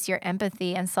increase your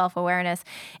empathy and self-awareness,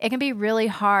 it can be really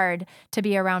hard to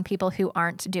be around people who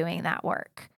aren't doing that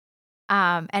work.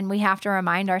 And we have to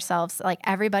remind ourselves, like,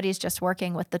 everybody's just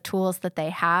working with the tools that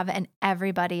they have and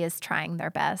everybody is trying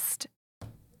their best.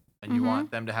 And you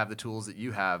want them to have the tools that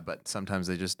you have, but sometimes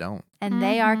they just don't. And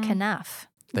they are enough.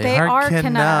 They are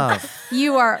enough.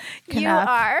 You are You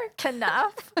are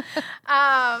enough.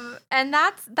 And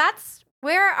that's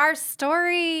where our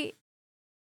story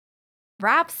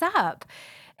wraps up,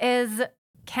 is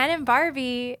Ken and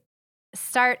Barbie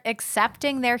start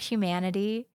accepting their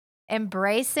humanity,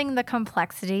 embracing the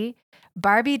complexity.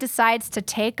 Barbie decides to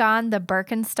take on the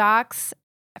Birkenstocks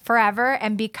forever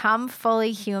and become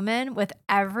fully human with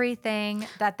everything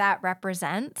that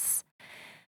represents.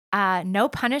 No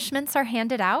punishments are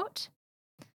handed out.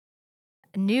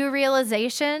 New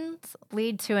realizations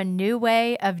lead to a new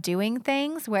way of doing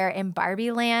things, where in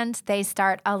Barbie Land, they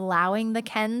start allowing the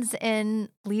Kens in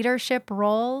leadership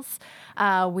roles.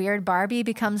 Weird Barbie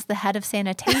becomes the head of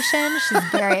sanitation. She's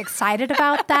very excited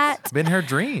about that. It's been her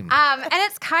dream. And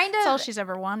it's kind of... That's all she's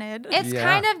ever wanted. It's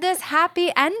kind of this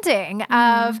happy ending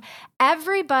of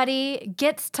everybody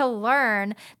gets to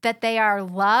learn that they are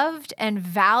loved and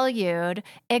valued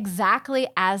exactly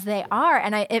as they are.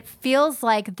 And it feels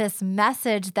like this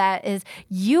message that is,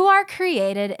 you are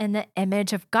created in the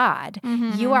image of God.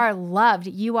 You are loved.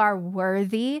 You are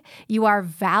worthy. You are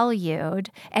valued.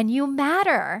 And you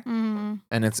matter.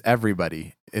 And it's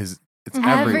everybody. It's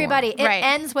everybody. It Right.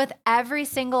 ends with every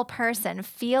single person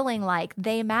feeling like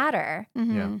they matter.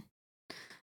 Yeah.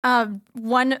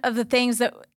 One of the things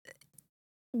that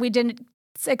we didn't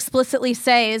explicitly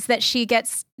say is that she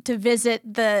gets to visit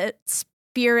the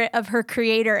spirit of her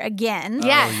creator again.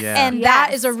 Yes. Oh, yeah. And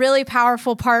that is a really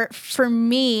powerful part for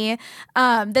me.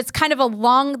 That's kind of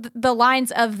along the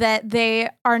lines of that they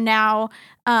are now,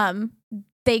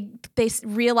 they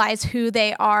realize who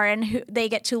they are and who they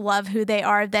get to love who they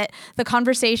are. That the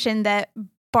conversation that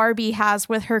Barbie has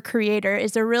with her creator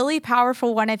is a really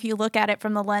powerful one if you look at it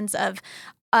from the lens of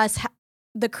us,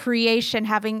 the creation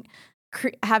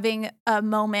having a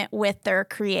moment with their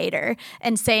creator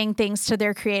and saying things to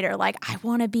their creator like, I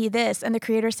want to be this. And the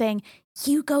creator saying,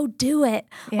 you go do it.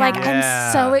 Yeah. Like, Yeah.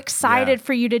 I'm so excited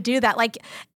for you to do that.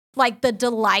 Like the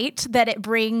delight that it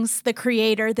brings the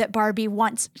creator that Barbie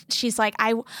wants. She's like,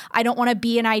 I don't want to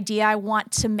be an idea. I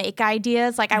want to make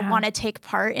ideas. Like, I want to take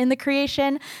part in the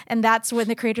creation. And that's when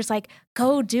the creator's like,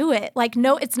 go do it. Like,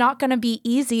 no, it's not going to be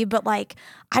easy, but like,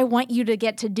 I want you to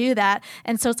get to do that.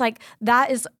 And so it's like,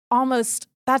 that's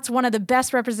that's one of the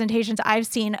best representations I've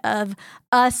seen of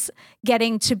us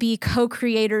getting to be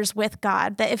co-creators with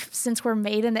God. That since we're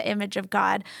made in the image of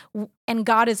God and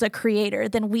God is a creator,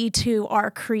 then we too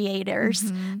are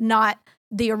creators, not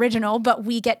the original, but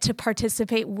we get to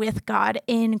participate with God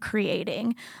in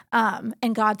creating.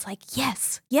 And God's like,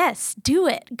 yes, do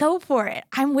it. Go for it.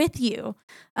 I'm with you.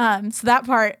 So that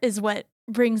part is what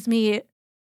brings me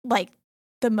like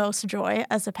the most joy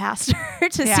as a pastor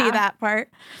to see that part.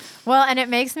 Well, and it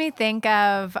makes me think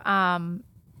of,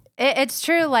 it's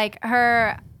true, like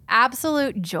her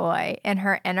absolute joy in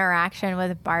her interaction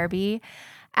with Barbie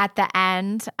at the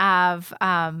end of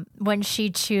when she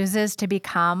chooses to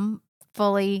become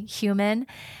fully human.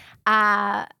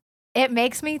 It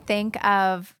makes me think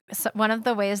of one of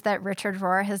the ways that Richard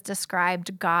Rohr has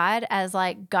described God as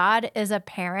like God is a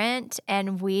parent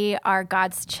and we are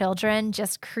God's children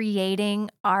just creating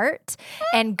art,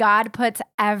 and God puts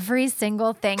every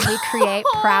single thing we create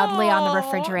proudly on the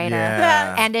refrigerator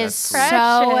and is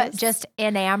so just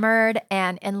enamored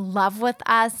and in love with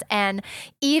us. And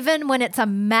even when it's a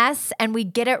mess and we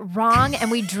get it wrong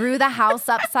and we drew the house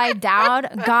upside down,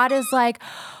 God is like,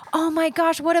 oh my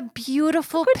gosh, what a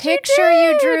beautiful picture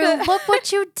you drew. Look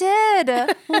what you did.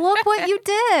 Look what you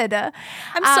did.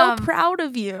 I'm so proud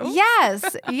of you.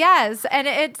 Yes. And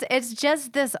it's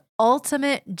just this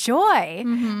ultimate joy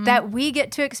that we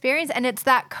get to experience. And it's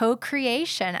that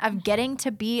co-creation of getting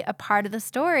to be a part of the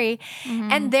story.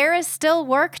 And there is still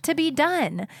work to be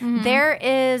done. There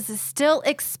is still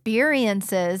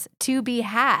experiences to be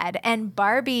had. And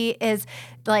Barbie is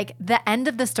like the end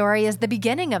of the story is the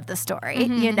beginning of the story,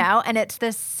 you know, and it's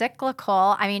this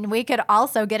cyclical. I mean, we could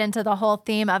also get into the whole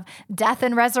theme of death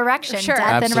and resurrection,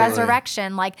 and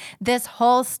resurrection. Like this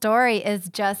whole story is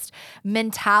just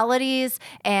mentalities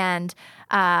and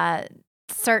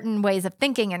certain ways of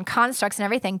thinking and constructs and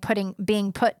everything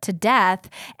being put to death,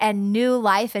 and new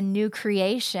life and new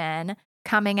creation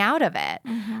coming out of it.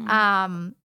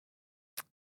 And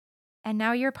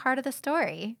now you're part of the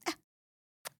story.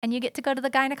 And you get to go to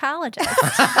the gynecologist.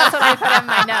 That's what I put in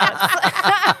my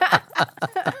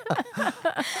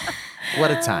notes.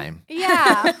 What a time.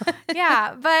 Yeah.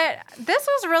 But this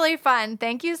was really fun.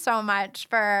 Thank you so much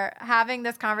for having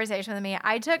this conversation with me.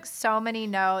 I took so many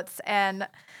notes, and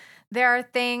there are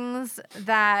things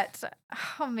that,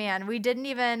 oh man, we didn't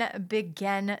even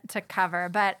begin to cover.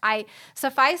 But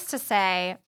suffice to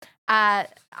say,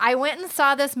 I went and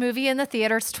saw this movie in the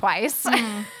theaters twice.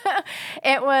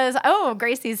 It was,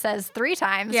 Gracie says 3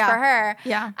 times for her.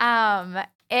 Yeah.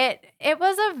 It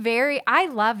was I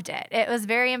loved it. It was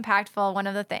very impactful. One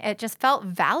of the things, it just felt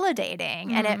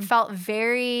validating and it felt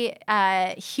very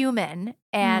human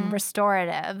and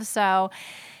restorative. So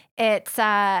it's,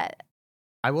 I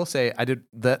will say I did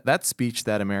that speech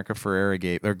that America Ferrera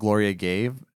gave, or Gloria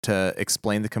gave, to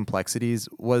explain the complexities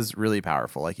was really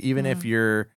powerful. Like even if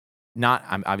you're not,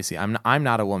 I'm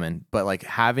not a woman, but like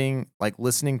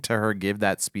listening to her give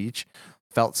that speech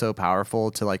felt so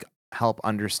powerful to like help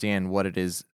understand what it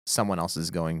is someone else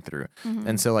is going through.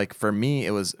 And so like for me,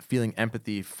 it was feeling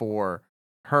empathy for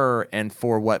her and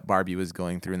for what Barbie was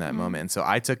going through in that moment. And so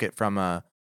I took it from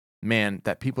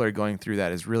that people are going through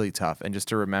that is really tough. And just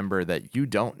to remember that you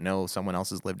don't know someone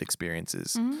else's lived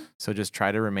experiences. So just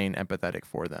try to remain empathetic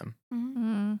for them.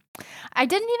 I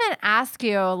didn't even ask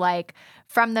you, like,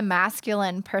 from the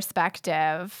masculine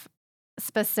perspective,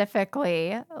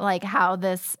 specifically, like how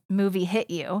this movie hit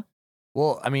you.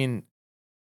 Well, I mean,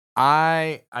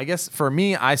 I guess for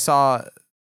me, I saw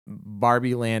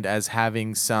Barbie Land as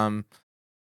having some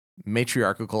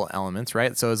matriarchal elements,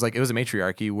 right? So it was a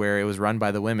matriarchy where it was run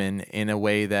by the women in a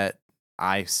way that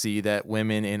I see that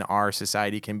women in our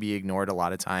society can be ignored a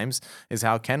lot of times, is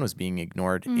how Ken was being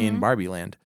ignored in Barbie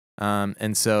Land.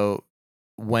 And so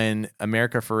when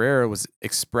America Ferrera was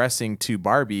expressing to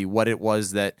Barbie what it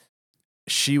was that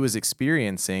she was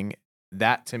experiencing,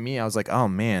 that to me, I was like, oh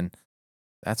man,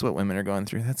 that's what women are going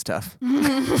through. That's tough.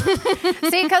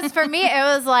 See, because for me, it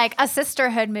was like a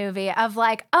sisterhood movie of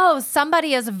like, oh,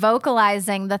 somebody is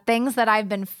vocalizing the things that I've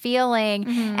been feeling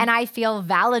and I feel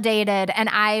validated and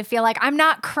I feel like I'm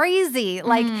not crazy.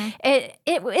 Like it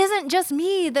isn't just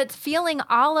me that's feeling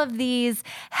all of these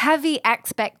heavy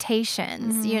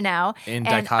expectations, you know? In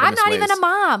and dichotomous I'm not ways. even a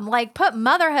mom. Like put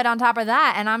motherhood on top of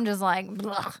that and I'm just like,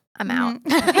 ugh, I'm out.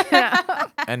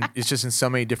 And it's just in so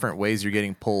many different ways you're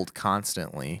getting pulled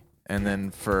constantly. And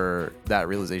then for that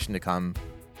realization to come,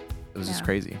 it was just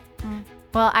crazy.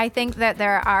 Well, I think that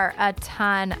there are a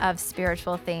ton of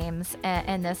spiritual themes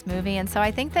in this movie. And so I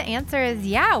think the answer is,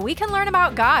 yeah, we can learn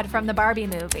about God from the Barbie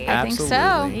movie. I think so.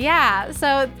 Absolutely. Yeah.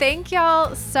 So thank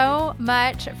y'all so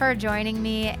much for joining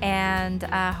me. And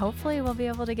hopefully we'll be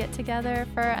able to get together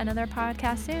for another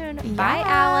podcast soon. Yeah. Bye,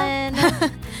 Alan.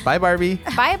 Bye, Barbie.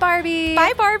 Bye, Barbie.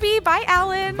 Bye, Barbie. Bye,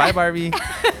 Alan. Bye, Barbie.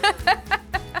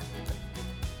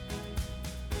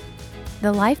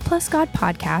 The Life Plus God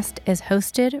podcast is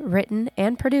hosted, written,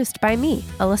 and produced by me,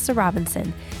 Alyssa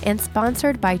Robinson, and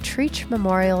sponsored by Treach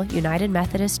Memorial United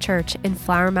Methodist Church in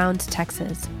Flower Mound,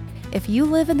 Texas. If you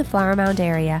live in the Flower Mound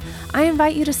area, I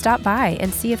invite you to stop by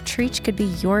and see if Treach could be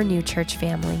your new church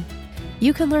family.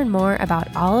 You can learn more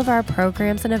about all of our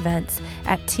programs and events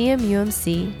at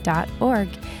tmumc.org,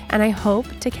 and I hope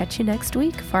to catch you next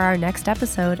week for our next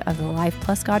episode of the Life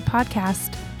Plus God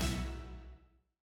podcast.